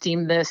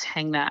steam this,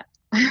 hang that.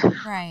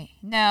 Right.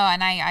 No,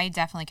 and I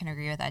definitely can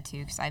agree with that too,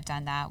 because I've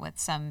done that with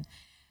some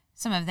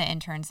of the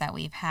interns that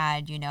we've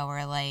had,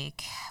 where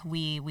like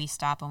we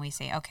stop and we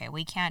say, okay,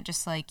 we can't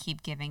just like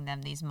keep giving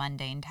them these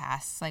mundane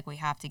tasks. Like we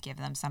have to give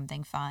them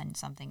something fun,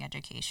 something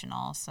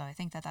educational. So I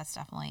think that that's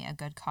definitely a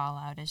good call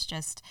out, is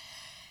just,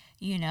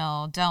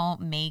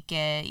 don't make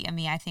it. I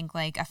mean, I think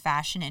like a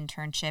fashion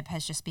internship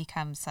has just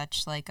become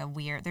such like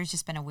there's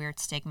just been a weird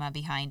stigma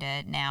behind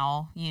it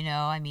now,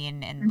 I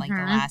mean, in like the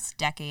last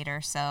decade or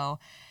so,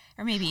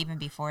 or maybe even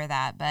before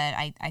that. But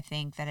I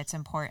think that it's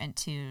important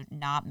to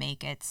not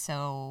make it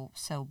so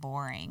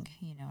boring.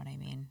 You know what I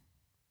mean?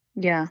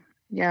 Yeah.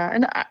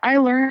 And I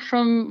learned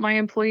from my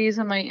employees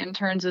and my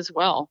interns as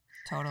well.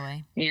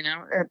 Totally.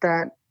 At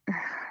that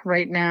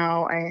right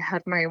now, I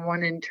had my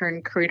one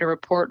intern create a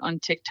report on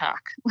TikTok.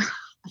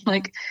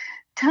 Like,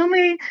 tell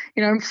me,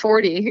 I'm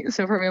 40.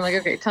 So for me, I'm like,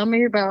 okay, tell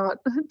me about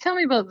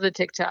the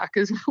TikTok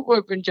is what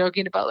I've been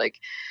joking about. Like,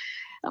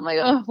 I'm like,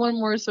 oh, one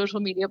more social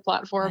media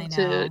platform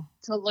to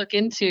look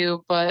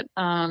into. But,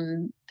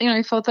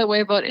 I felt that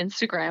way about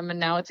Instagram, and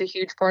now it's a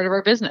huge part of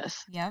our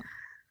business. Yep.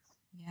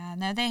 Yeah.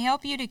 No, they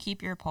help you to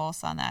keep your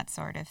pulse on that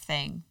sort of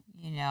thing,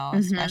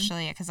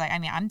 especially because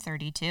I'm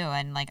 32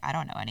 and like, I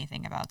don't know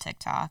anything about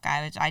TikTok.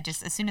 I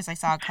just, as soon as I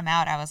saw it come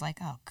out, I was like,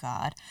 oh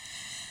God.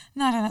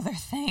 not another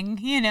thing,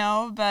 you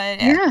know,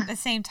 but Yeah. at the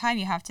same time,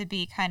 you have to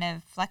be kind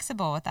of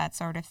flexible with that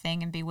sort of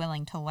thing and be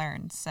willing to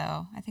learn.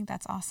 So I think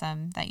that's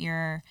awesome that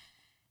you're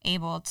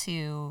able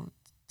to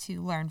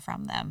learn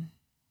from them.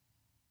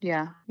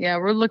 Yeah. Yeah.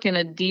 We're looking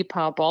at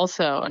Depop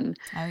also. And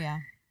Oh, yeah.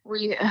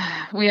 we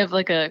we have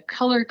like a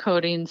color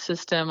coding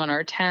system on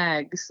our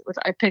tags, which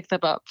I picked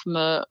them up from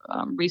a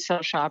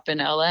resale shop in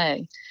LA.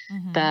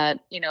 Mm-hmm. That,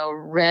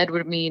 red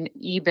would mean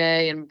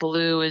eBay and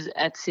blue is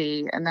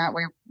Etsy. And that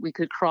way we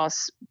could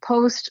cross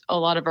post a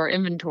lot of our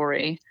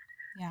inventory.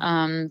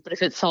 Yeah, But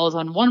if it sells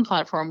on one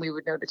platform, we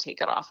would know to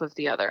take it off of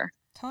the other.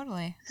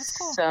 totally. That's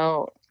cool.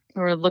 So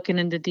we're looking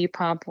into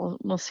Depop.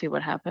 We'll see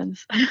what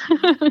happens.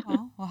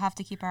 Well, we'll have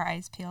to keep our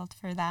eyes peeled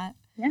for that.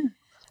 Yeah.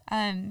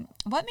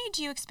 What made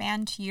you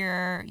expand to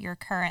your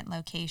current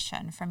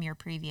location from your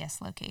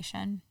previous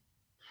location?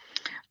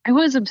 I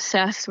was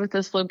obsessed with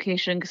this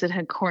location because it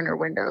had corner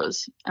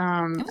windows. It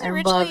was I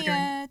originally loved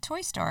a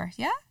toy store,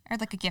 yeah? Or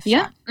like a gift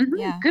Yeah. shop? Hmm.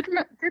 Yeah. Good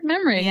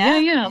memory. Yeah,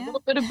 Yeah. A yeah.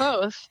 little bit of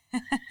both.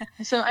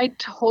 So I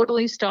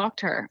totally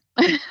stalked her.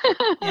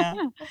 Yeah.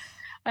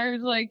 I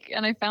was like,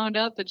 and I found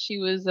out that she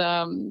was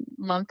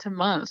month to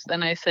month.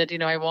 Then I said,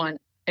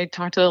 I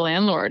talked to the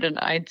landlord and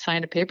I'd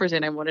signed a paper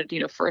saying I wanted,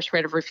 first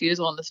right of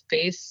refusal on the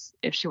space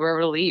if she were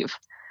ever to leave.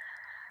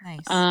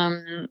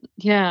 Nice.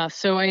 Yeah,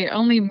 so I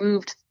only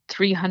moved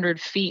 300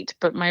 feet,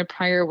 but my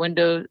prior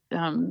window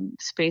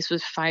space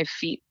was 5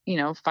 feet,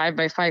 5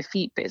 by 5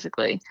 feet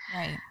basically.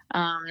 Right.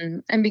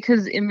 And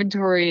because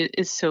inventory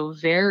is so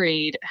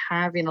varied,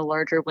 having a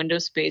larger window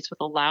space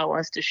would allow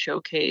us to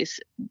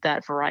showcase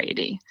that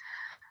variety.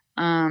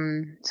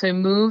 So I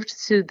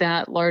moved to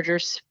that larger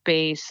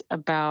space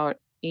about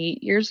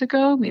 8 years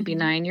ago, maybe Mm-hmm.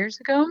 9 years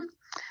ago.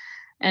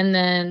 And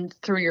then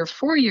 3 or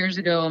 4 years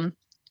ago,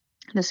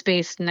 the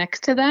space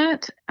next to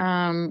that,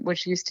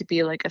 which used to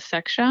be like a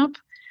sex shop,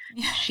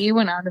 Yeah. she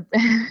went out of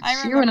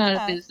I she went remember out of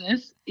that.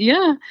 business.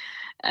 Yeah.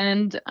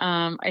 And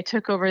I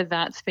took over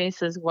that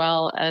space as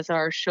well as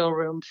our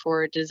showroom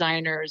for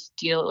designers,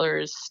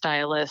 dealers,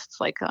 stylists,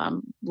 like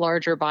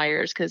larger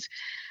buyers, because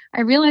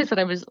I realized that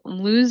I was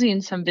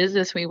losing some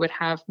business. We would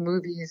have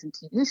movies and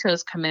TV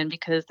shows come in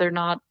because they're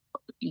not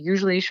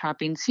usually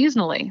shopping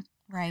seasonally.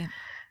 Right.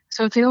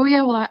 So I'd say, oh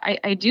yeah, well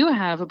I do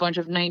have a bunch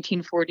of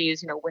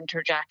 1940s,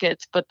 winter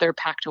jackets, but they're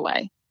packed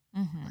away.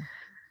 Mm-hmm.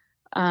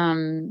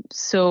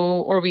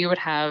 Or we would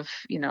have,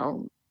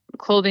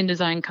 clothing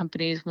design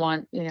companies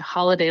want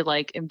holiday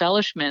like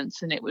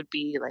embellishments, and it would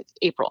be like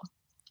April.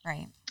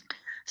 Right.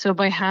 So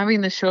by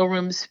having the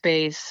showroom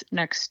space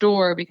next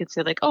door, we could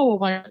say like, oh, well,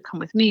 why don't you come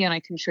with me and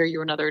I can show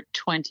you another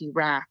 20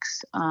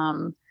 racks,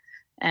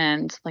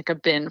 and like a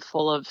bin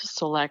full of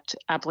select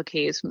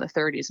appliques from the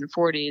 30s and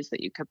 40s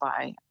that you could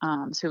buy.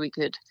 So we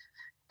could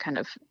kind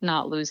of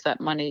not lose that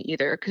money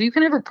either, because you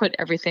can never put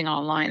everything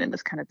online in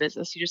this kind of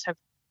business. You just have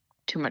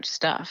too much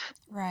stuff.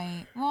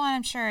 Right. Well,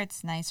 I'm sure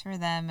it's nice for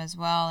them as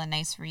well and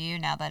nice for you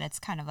now that it's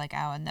kind of like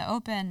out in the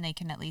open. They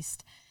can at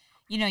least,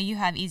 you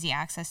have easy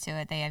access to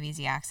it. They have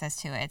easy access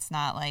to it. It's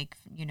not like,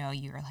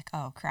 you're like,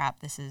 oh crap,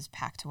 this is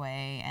packed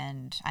away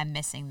and I'm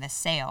missing this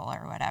sale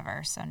or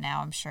whatever. So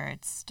now I'm sure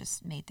it's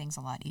just made things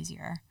a lot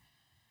easier.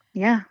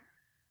 Yeah.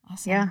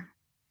 Awesome. Yeah.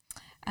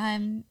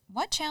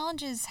 What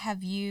challenges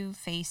have you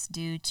faced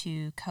due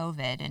to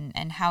COVID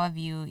and how have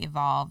you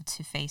evolved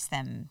to face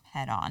them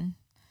head on?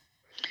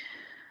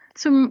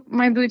 So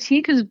my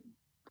boutique has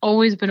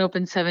always been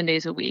open 7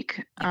 days a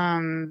week.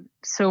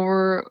 So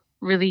we're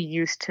really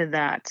used to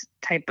that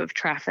type of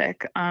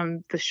traffic.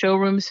 The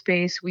showroom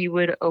space, we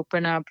would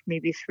open up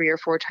maybe 3 or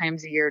 4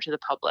 times a year to the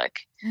public.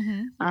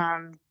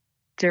 Mm-hmm.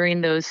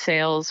 During those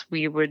sales,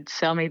 we would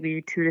sell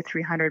maybe 200 to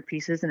 300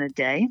 pieces in a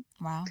day.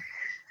 Wow.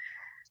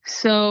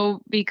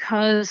 So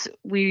because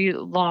we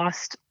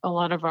lost a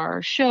lot of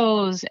our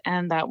shows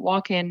and that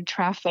walk-in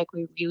traffic,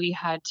 we really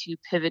had to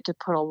pivot to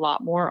put a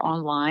lot more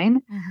online.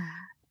 Mm-hmm.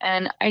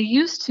 And I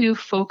used to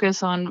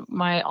focus on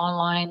my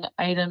online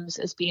items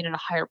as being at a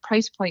higher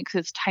price point because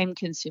it's time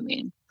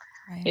consuming.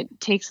 Right. It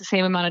takes the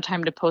same amount of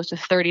time to post a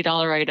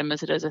 $30 item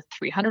as it does a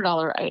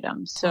 $300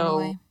 item.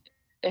 Totally. So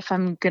if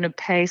I'm going to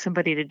pay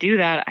somebody to do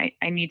that,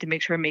 I need to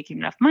make sure I'm making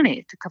enough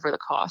money to cover the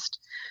cost.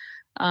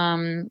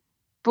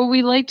 But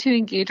we like to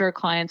engage our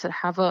clients that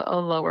have a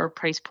lower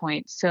price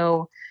point.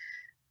 So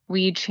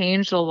we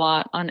changed a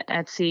lot on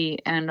Etsy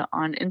and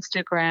on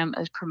Instagram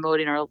as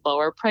promoting our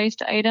lower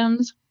priced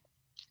items.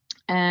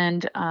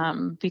 And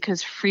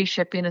because free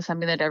shipping is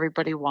something that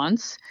everybody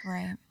wants,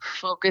 right,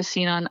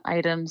 focusing on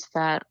items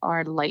that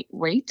are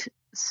lightweight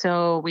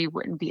so we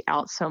wouldn't be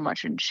out so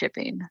much in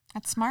shipping.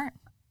 That's smart.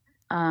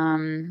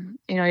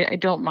 I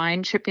don't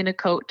mind shipping a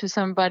coat to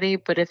somebody,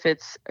 but if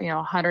it's,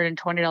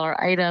 $120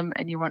 item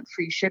and you want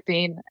free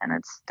shipping and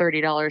it's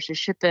 $30 to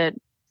ship it,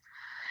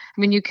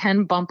 I mean, you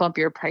can bump up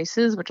your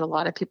prices, which a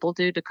lot of people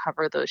do to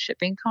cover those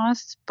shipping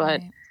costs,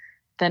 but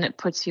then it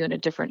puts you in a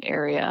different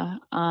area.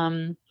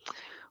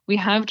 We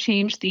have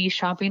changed the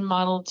shopping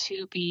model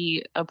to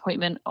be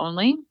appointment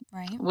only,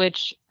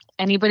 which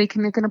anybody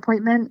can make an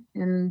appointment,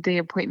 and the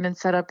appointment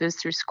setup is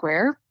through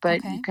Square,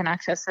 but you Okay. can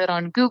access it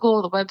on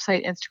Google, the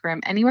website, Instagram,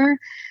 anywhere.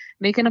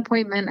 Make an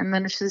appointment, and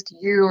then it's just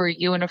you or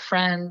you and a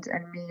friend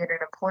and me and an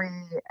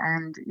employee,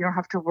 and you don't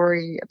have to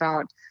worry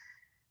about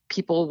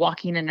people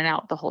walking in and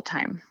out the whole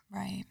time.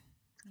 Right.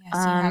 Yeah,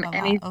 so you have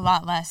Any a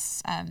lot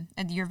less, and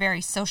you're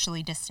very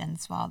socially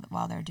distanced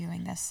while they're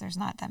doing this. There's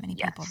not that many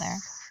people there.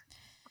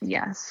 Yes,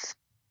 yes.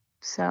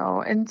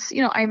 So, and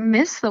I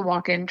miss the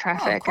walk-in Oh, of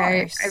traffic.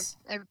 course.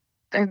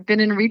 I've been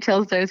in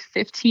retail since I was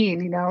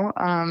 15,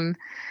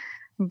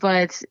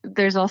 but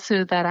there's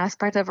also that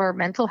aspect of our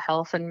mental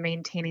health and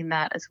maintaining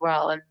that as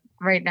well. And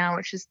right now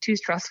it's just too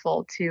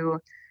stressful to,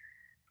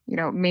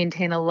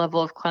 maintain a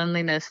level of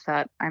cleanliness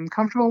that I'm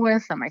comfortable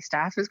with, that my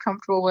staff is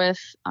comfortable with,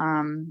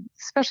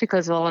 especially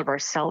because a lot of our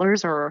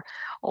sellers are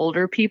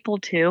older people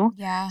too.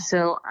 Yeah.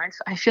 So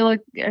I feel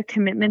like a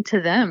commitment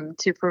to them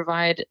to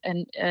provide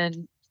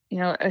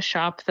a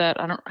shop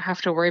that I don't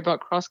have to worry about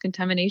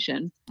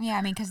cross-contamination. Yeah,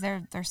 I mean, because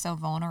they're so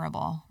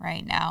vulnerable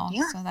right now.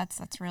 Yeah. So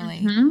that's really,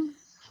 Hmm.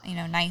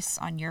 nice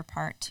on your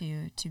part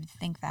to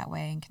think that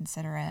way and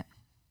consider it.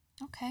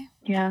 Okay.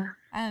 Yeah.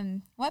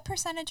 What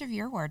percentage of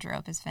your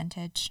wardrobe is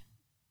vintage?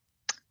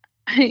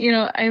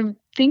 I'm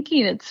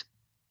thinking it's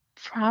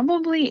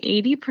probably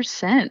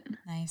 80%.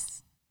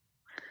 Nice.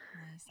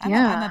 Nice. I'm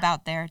Yeah.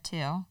 about there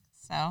too.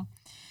 So,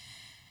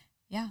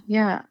 yeah.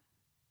 Yeah.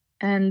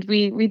 And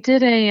we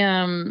did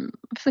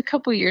it's a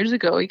couple years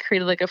ago, we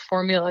created like a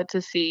formula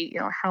to see,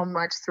 how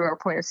much through our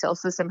point of sale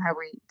system have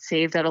we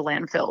saved out of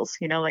landfills.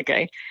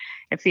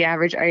 If the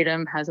average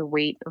item has a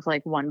weight of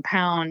like 1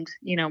 pound,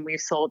 we've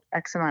sold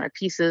X amount of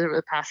pieces over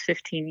the past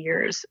 15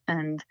 years.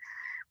 And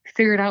we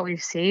figured out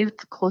we've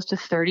saved close to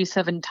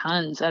 37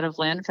 tons out of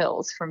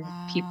landfills from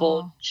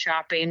people Wow.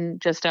 shopping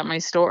just at my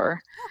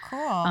store. Oh,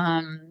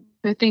 cool.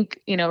 I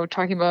think,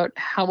 talking about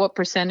what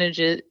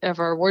percentage of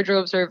our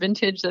wardrobes are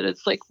vintage, that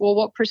it's like, well,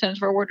 what percentage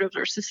of our wardrobes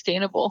are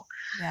sustainable?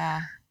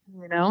 Yeah,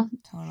 You know?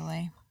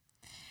 totally.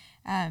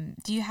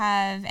 Do you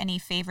have any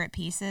favorite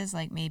pieces,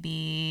 like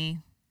maybe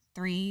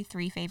three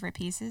favorite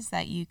pieces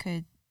that you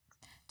could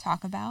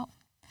talk about?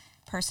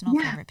 Personal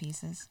Yeah. favorite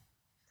pieces.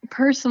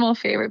 Personal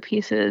favorite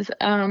pieces.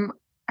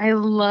 I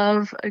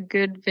love a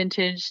good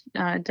vintage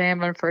Diane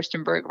von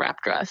Furstenberg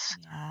wrap dress.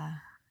 Yeah,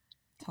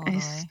 totally.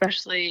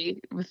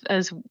 Especially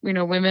as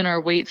women,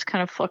 our weights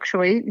kind of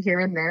fluctuate here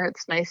and there.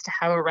 It's nice to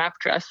have a wrap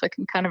dress that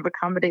can kind of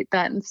accommodate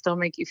that and still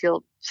make you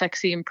feel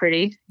sexy and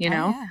pretty, Oh,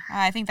 yeah.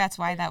 I think that's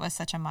why that was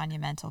such a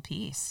monumental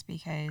piece,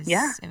 because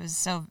Yeah. it was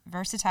so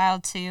versatile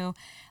to,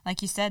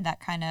 like you said, that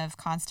kind of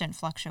constant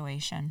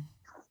fluctuation.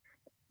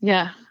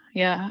 Yeah,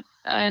 yeah.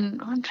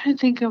 And I'm trying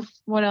to think of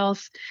what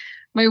else.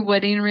 My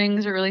wedding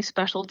rings are really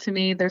special to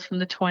me. They're from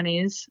the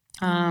 20s.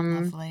 Oh,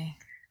 lovely.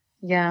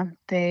 Yeah,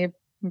 they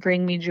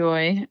bring me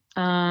joy.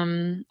 Are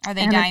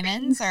they And a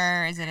diamonds piece,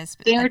 or is it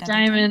they are another type?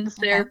 diamonds.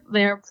 Okay.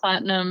 They're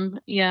platinum.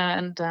 Yeah,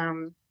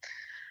 and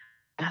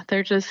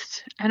they're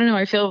just, I don't know,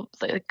 I feel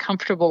like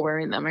comfortable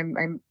wearing them.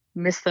 I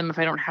miss them if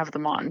I don't have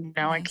them on.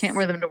 I can't Nice.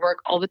 wear them to work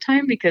all the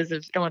time because I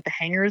don't want the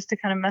hangers to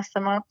kind of mess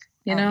them up, Oh,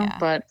 yeah.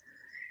 but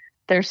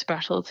they're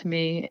special to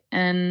me.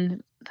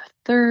 And the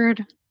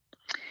third,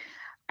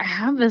 I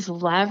have this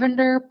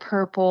lavender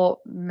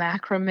purple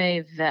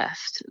macrame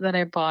vest that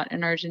I bought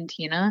in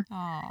Argentina.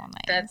 Oh,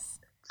 That nice.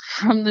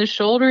 from the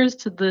shoulders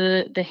to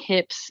the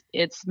hips,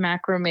 it's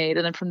macrame,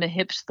 and then from the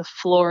hips to the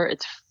floor,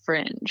 it's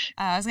fringe.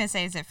 I was going to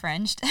say, is it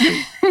fringed?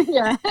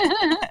 Yeah.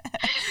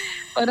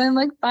 But I'm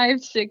like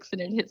 5'6"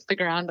 and it hits the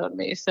ground on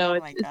me. So Oh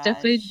it's my it's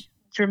definitely gosh.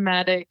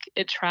 dramatic.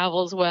 It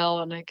travels well,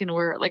 and I can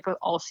wear it like with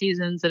all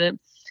seasons, and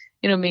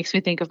it makes me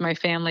think of my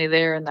family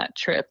there and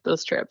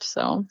those trips.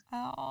 So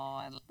Oh,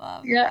 I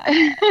love yeah.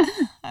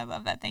 that. I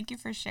love that. Thank you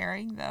for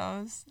sharing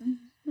those.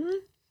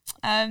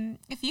 Mhm.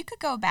 If you could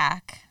go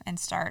back and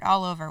start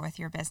all over with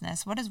your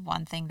business, what is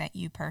one thing that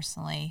you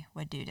personally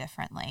would do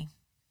differently?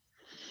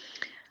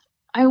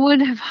 I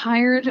would have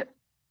hired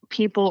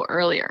people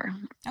earlier.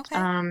 Okay.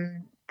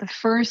 The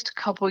first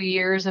couple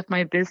years of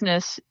my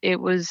business,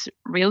 it was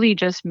really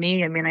just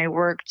me. I mean, I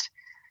worked,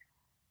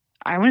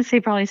 I want to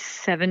say probably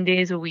 7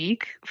 days a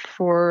week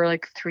for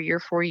like 3 or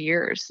 4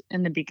 years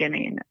in the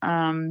beginning.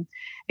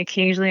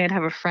 Occasionally I'd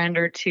have a friend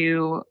or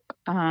two,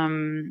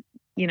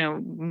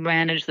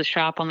 manage the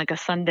shop on like a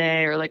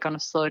Sunday or like on a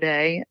slow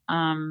day.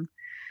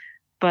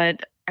 But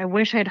I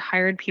wish I'd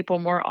hired people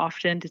more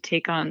often to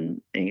take on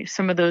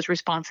some of those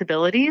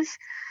responsibilities,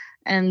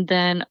 and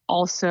then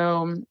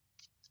also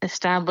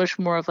establish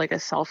more of like a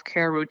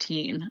self-care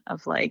routine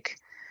of like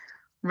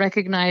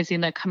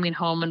recognizing that coming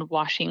home and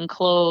washing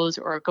clothes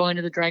or going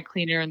to the dry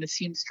cleaner and the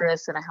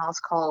seamstress and a house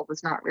call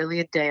was not really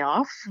a day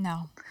off.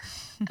 No.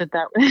 that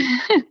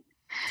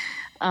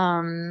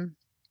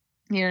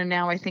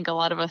now I think a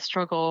lot of us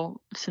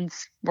struggle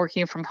since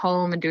working from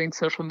home and doing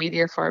social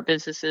media for our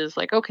businesses.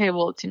 Like, okay,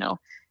 well, it's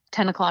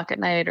 10 o'clock at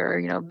night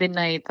or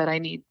midnight that I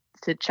need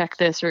to check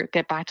this or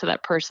get back to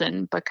that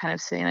person, but kind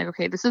of saying like,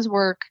 okay, this is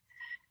work.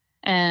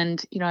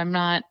 And, I'm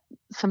not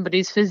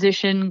somebody's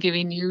physician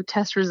giving you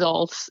test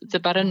results. It's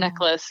about a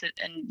necklace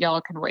and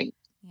y'all can wait.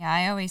 Yeah,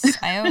 I always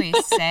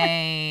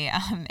say,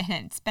 and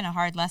it's been a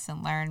hard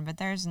lesson learned, but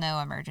there's no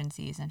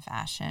emergencies in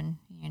fashion.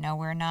 Yeah.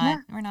 We're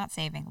not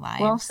saving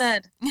Well lives.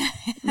 said.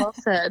 Well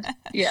said.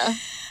 Yeah.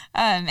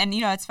 And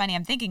it's funny.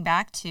 I'm thinking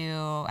back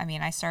to,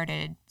 I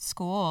started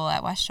school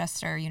at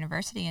Westchester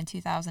University in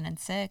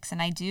 2006,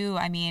 and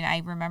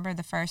I remember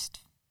the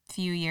first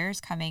few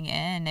years coming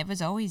in, it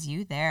was always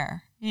you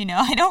there.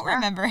 I don't Yeah.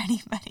 remember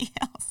anybody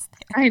else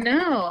there. I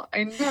know.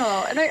 I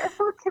know. And I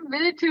felt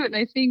committed to it. And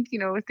I think,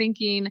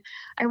 thinking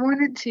I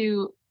wanted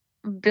to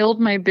build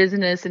my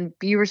business and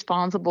be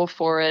responsible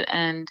for it.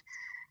 And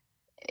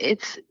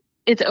it's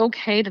it's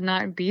okay to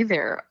not be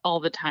there all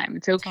the time.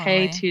 It's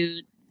okay Totally.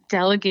 to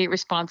delegate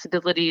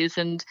responsibilities,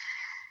 and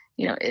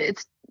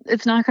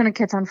it's not going to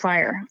catch on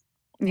fire.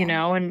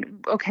 Yeah.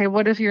 And okay,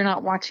 what if you're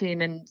not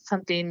watching and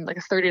something like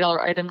a $30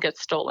 item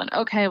gets stolen?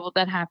 Okay, well,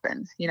 that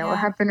happens. What Yeah.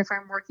 happened if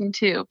I'm working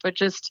too? But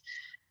just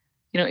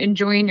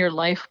enjoying your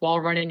life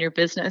while running your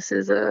business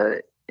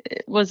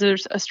was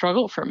a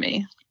struggle for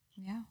me.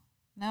 Yeah.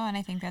 No, and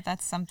I think that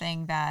that's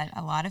something that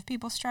a lot of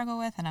people struggle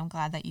with, and I'm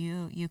glad that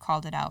you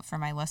called it out for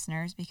my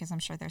listeners, because I'm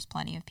sure there's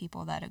plenty of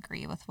people that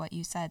agree with what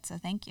you said. So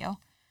thank you.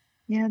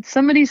 Yeah,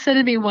 somebody said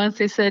to me once,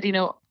 they said,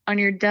 on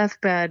your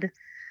deathbed,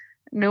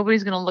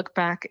 nobody's going to look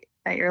back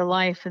at your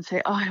life and say,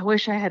 "Oh, I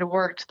wish I had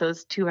worked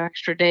those 2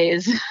 extra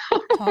days."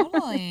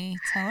 Totally.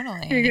 You're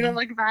going to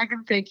Totally. look back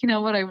and think, you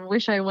know what, I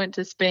wish I went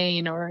to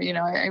Spain, or,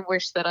 I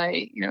wish that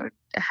I,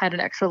 had an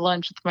extra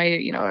lunch with my,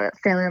 a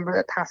family member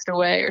that passed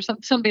away, or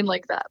something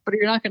like that. But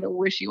you're not going to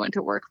wish you went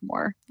to work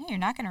more. Yeah, you're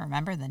not going to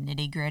remember the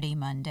nitty gritty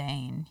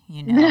mundane,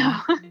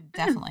 No.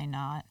 definitely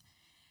not.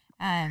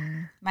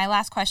 My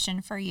last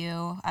question for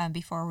you,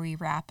 before we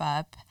wrap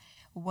up,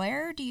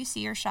 where do you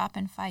see your shop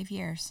in 5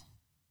 years?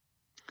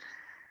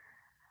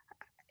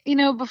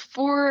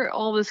 Before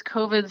all this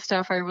COVID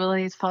stuff, I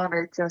really thought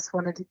I just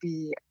wanted to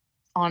be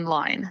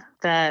online.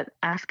 That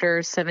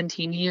after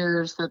 17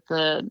 years, that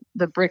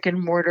the brick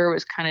and mortar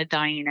was kind of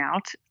dying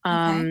out.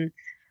 Okay.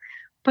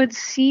 But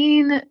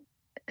seeing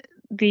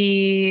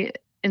the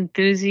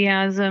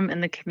enthusiasm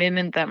and the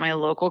commitment that my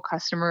local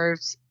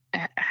customers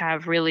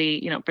have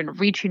really, been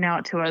reaching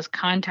out to us,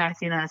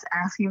 contacting us,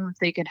 asking if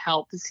they can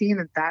help, seeing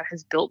that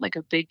has built like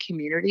a big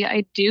community.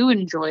 I do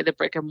enjoy the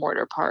brick and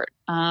mortar part.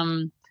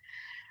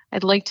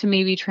 I'd like to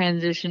maybe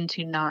transition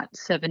to not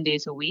 7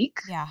 days a week.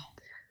 Yeah.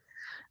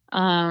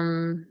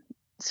 Um,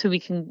 so we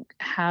can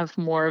have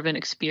more of an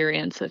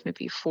experience of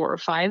maybe 4 or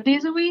 5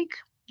 days a week.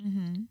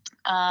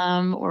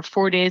 Mm-hmm. Or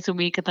 4 days a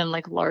week, and then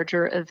like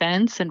larger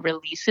events and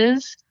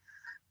releases.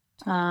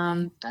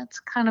 Totally.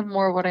 That's kind of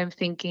more what I'm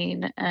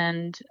thinking.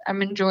 And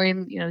I'm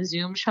enjoying,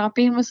 Zoom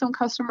shopping with some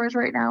customers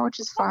right now, which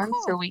is Oh, fun.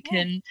 So cool. we Yeah.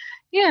 can,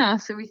 yeah,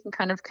 so we can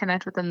kind of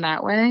connect with them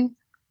that way.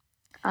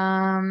 Well,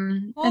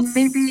 And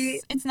maybe,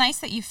 it's nice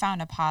that you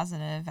found a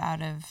positive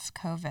out of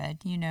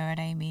COVID. You know what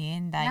I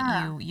mean? That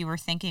yeah, you were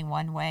thinking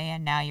one way,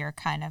 and now you're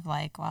kind of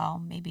like, well,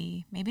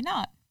 maybe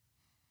not.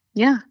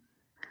 yeah.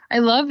 I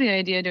love the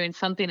idea of doing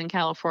something in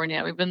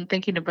California. We've been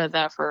thinking about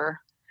that for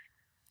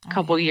a Oh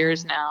couple yeah.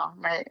 years now.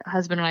 My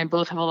husband and I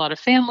both have a lot of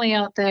family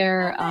out Oh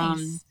there.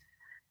 nice.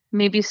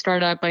 Maybe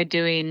start out by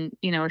doing,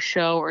 a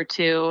show or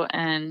two,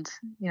 and,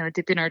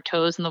 dipping our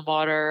toes in the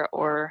water,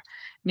 or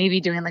maybe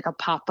doing like a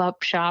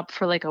pop-up shop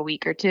for like a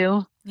week or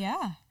two,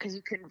 Yeah. because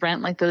you can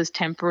rent like those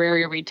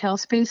temporary retail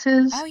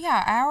spaces. Oh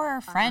yeah,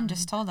 our friend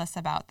just Um, told us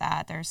about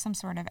that. There's some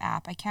sort of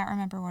app. I can't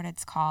remember what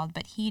it's called,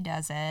 but he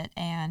does it,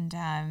 and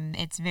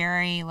it's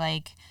very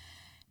like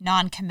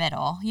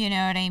non-committal. You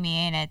know what I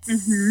mean?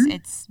 mhm.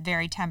 It's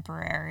very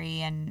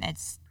temporary, and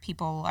it's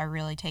people are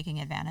really taking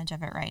advantage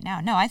of it right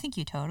now. No, I think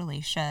you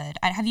totally should.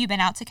 Have you been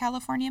out to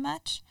California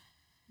much?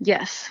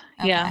 Yes.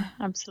 Okay, Yeah,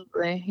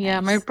 absolutely. Yeah,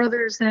 my nice.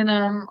 brother's in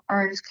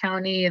Orange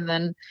County, and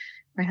then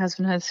my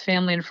husband has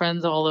family and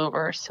friends all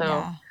over, so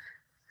Yeah,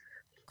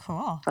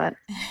 cool. but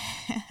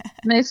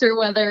nicer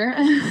weather.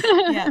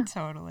 Yeah,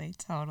 totally,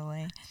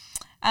 totally.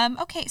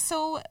 Okay,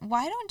 so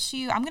why don't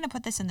you? I'm going to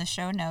put this in the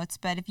show notes,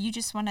 but if you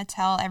just want to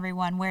tell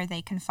everyone where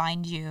they can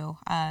find you,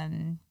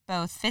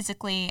 both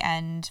physically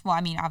and,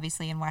 well,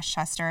 obviously in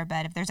Westchester,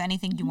 but if there's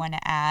anything you want to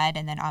add,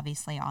 and then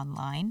obviously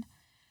online.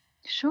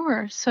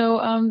 Sure.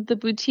 So the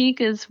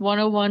boutique is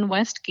 101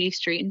 West Gay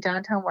Street in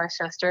downtown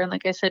Westchester. And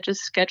like I said,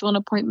 just schedule an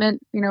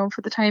appointment,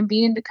 for the time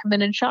being, to come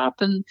in and shop.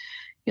 And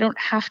you don't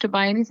have to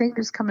buy anything,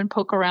 just come and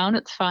poke around.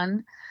 It's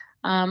fun.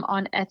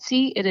 On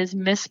Etsy, it is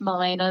Miss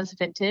Malena's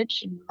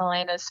Vintage.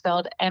 Malena is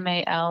spelled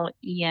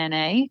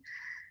Malena.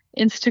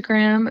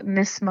 Instagram,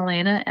 Miss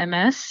Malena,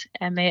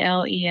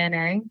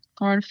 Malena.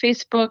 Or on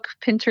Facebook,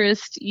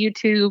 Pinterest,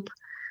 YouTube,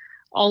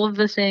 all of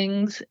the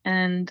things.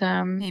 And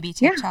Maybe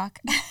yeah. TikTok.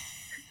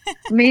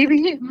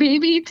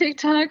 Maybe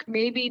TikTok,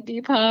 maybe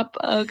Depop.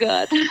 Oh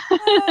God.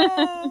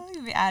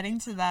 You'll be adding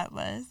to that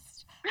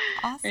list.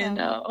 I Awesome.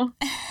 know.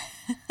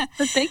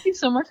 But thank you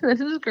so much for this.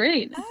 This is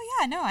great. Oh,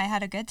 yeah, no, I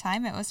had a good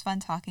time. It was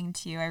fun talking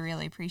to you. I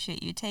really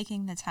appreciate you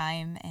taking the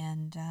time,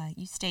 and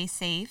you stay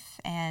safe,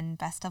 and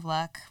best of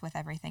luck with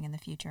everything in the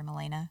future,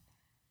 Malena.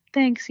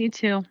 Thanks, you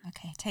too.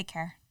 Okay, take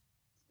care.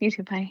 You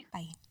too, bye.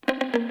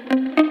 Bye.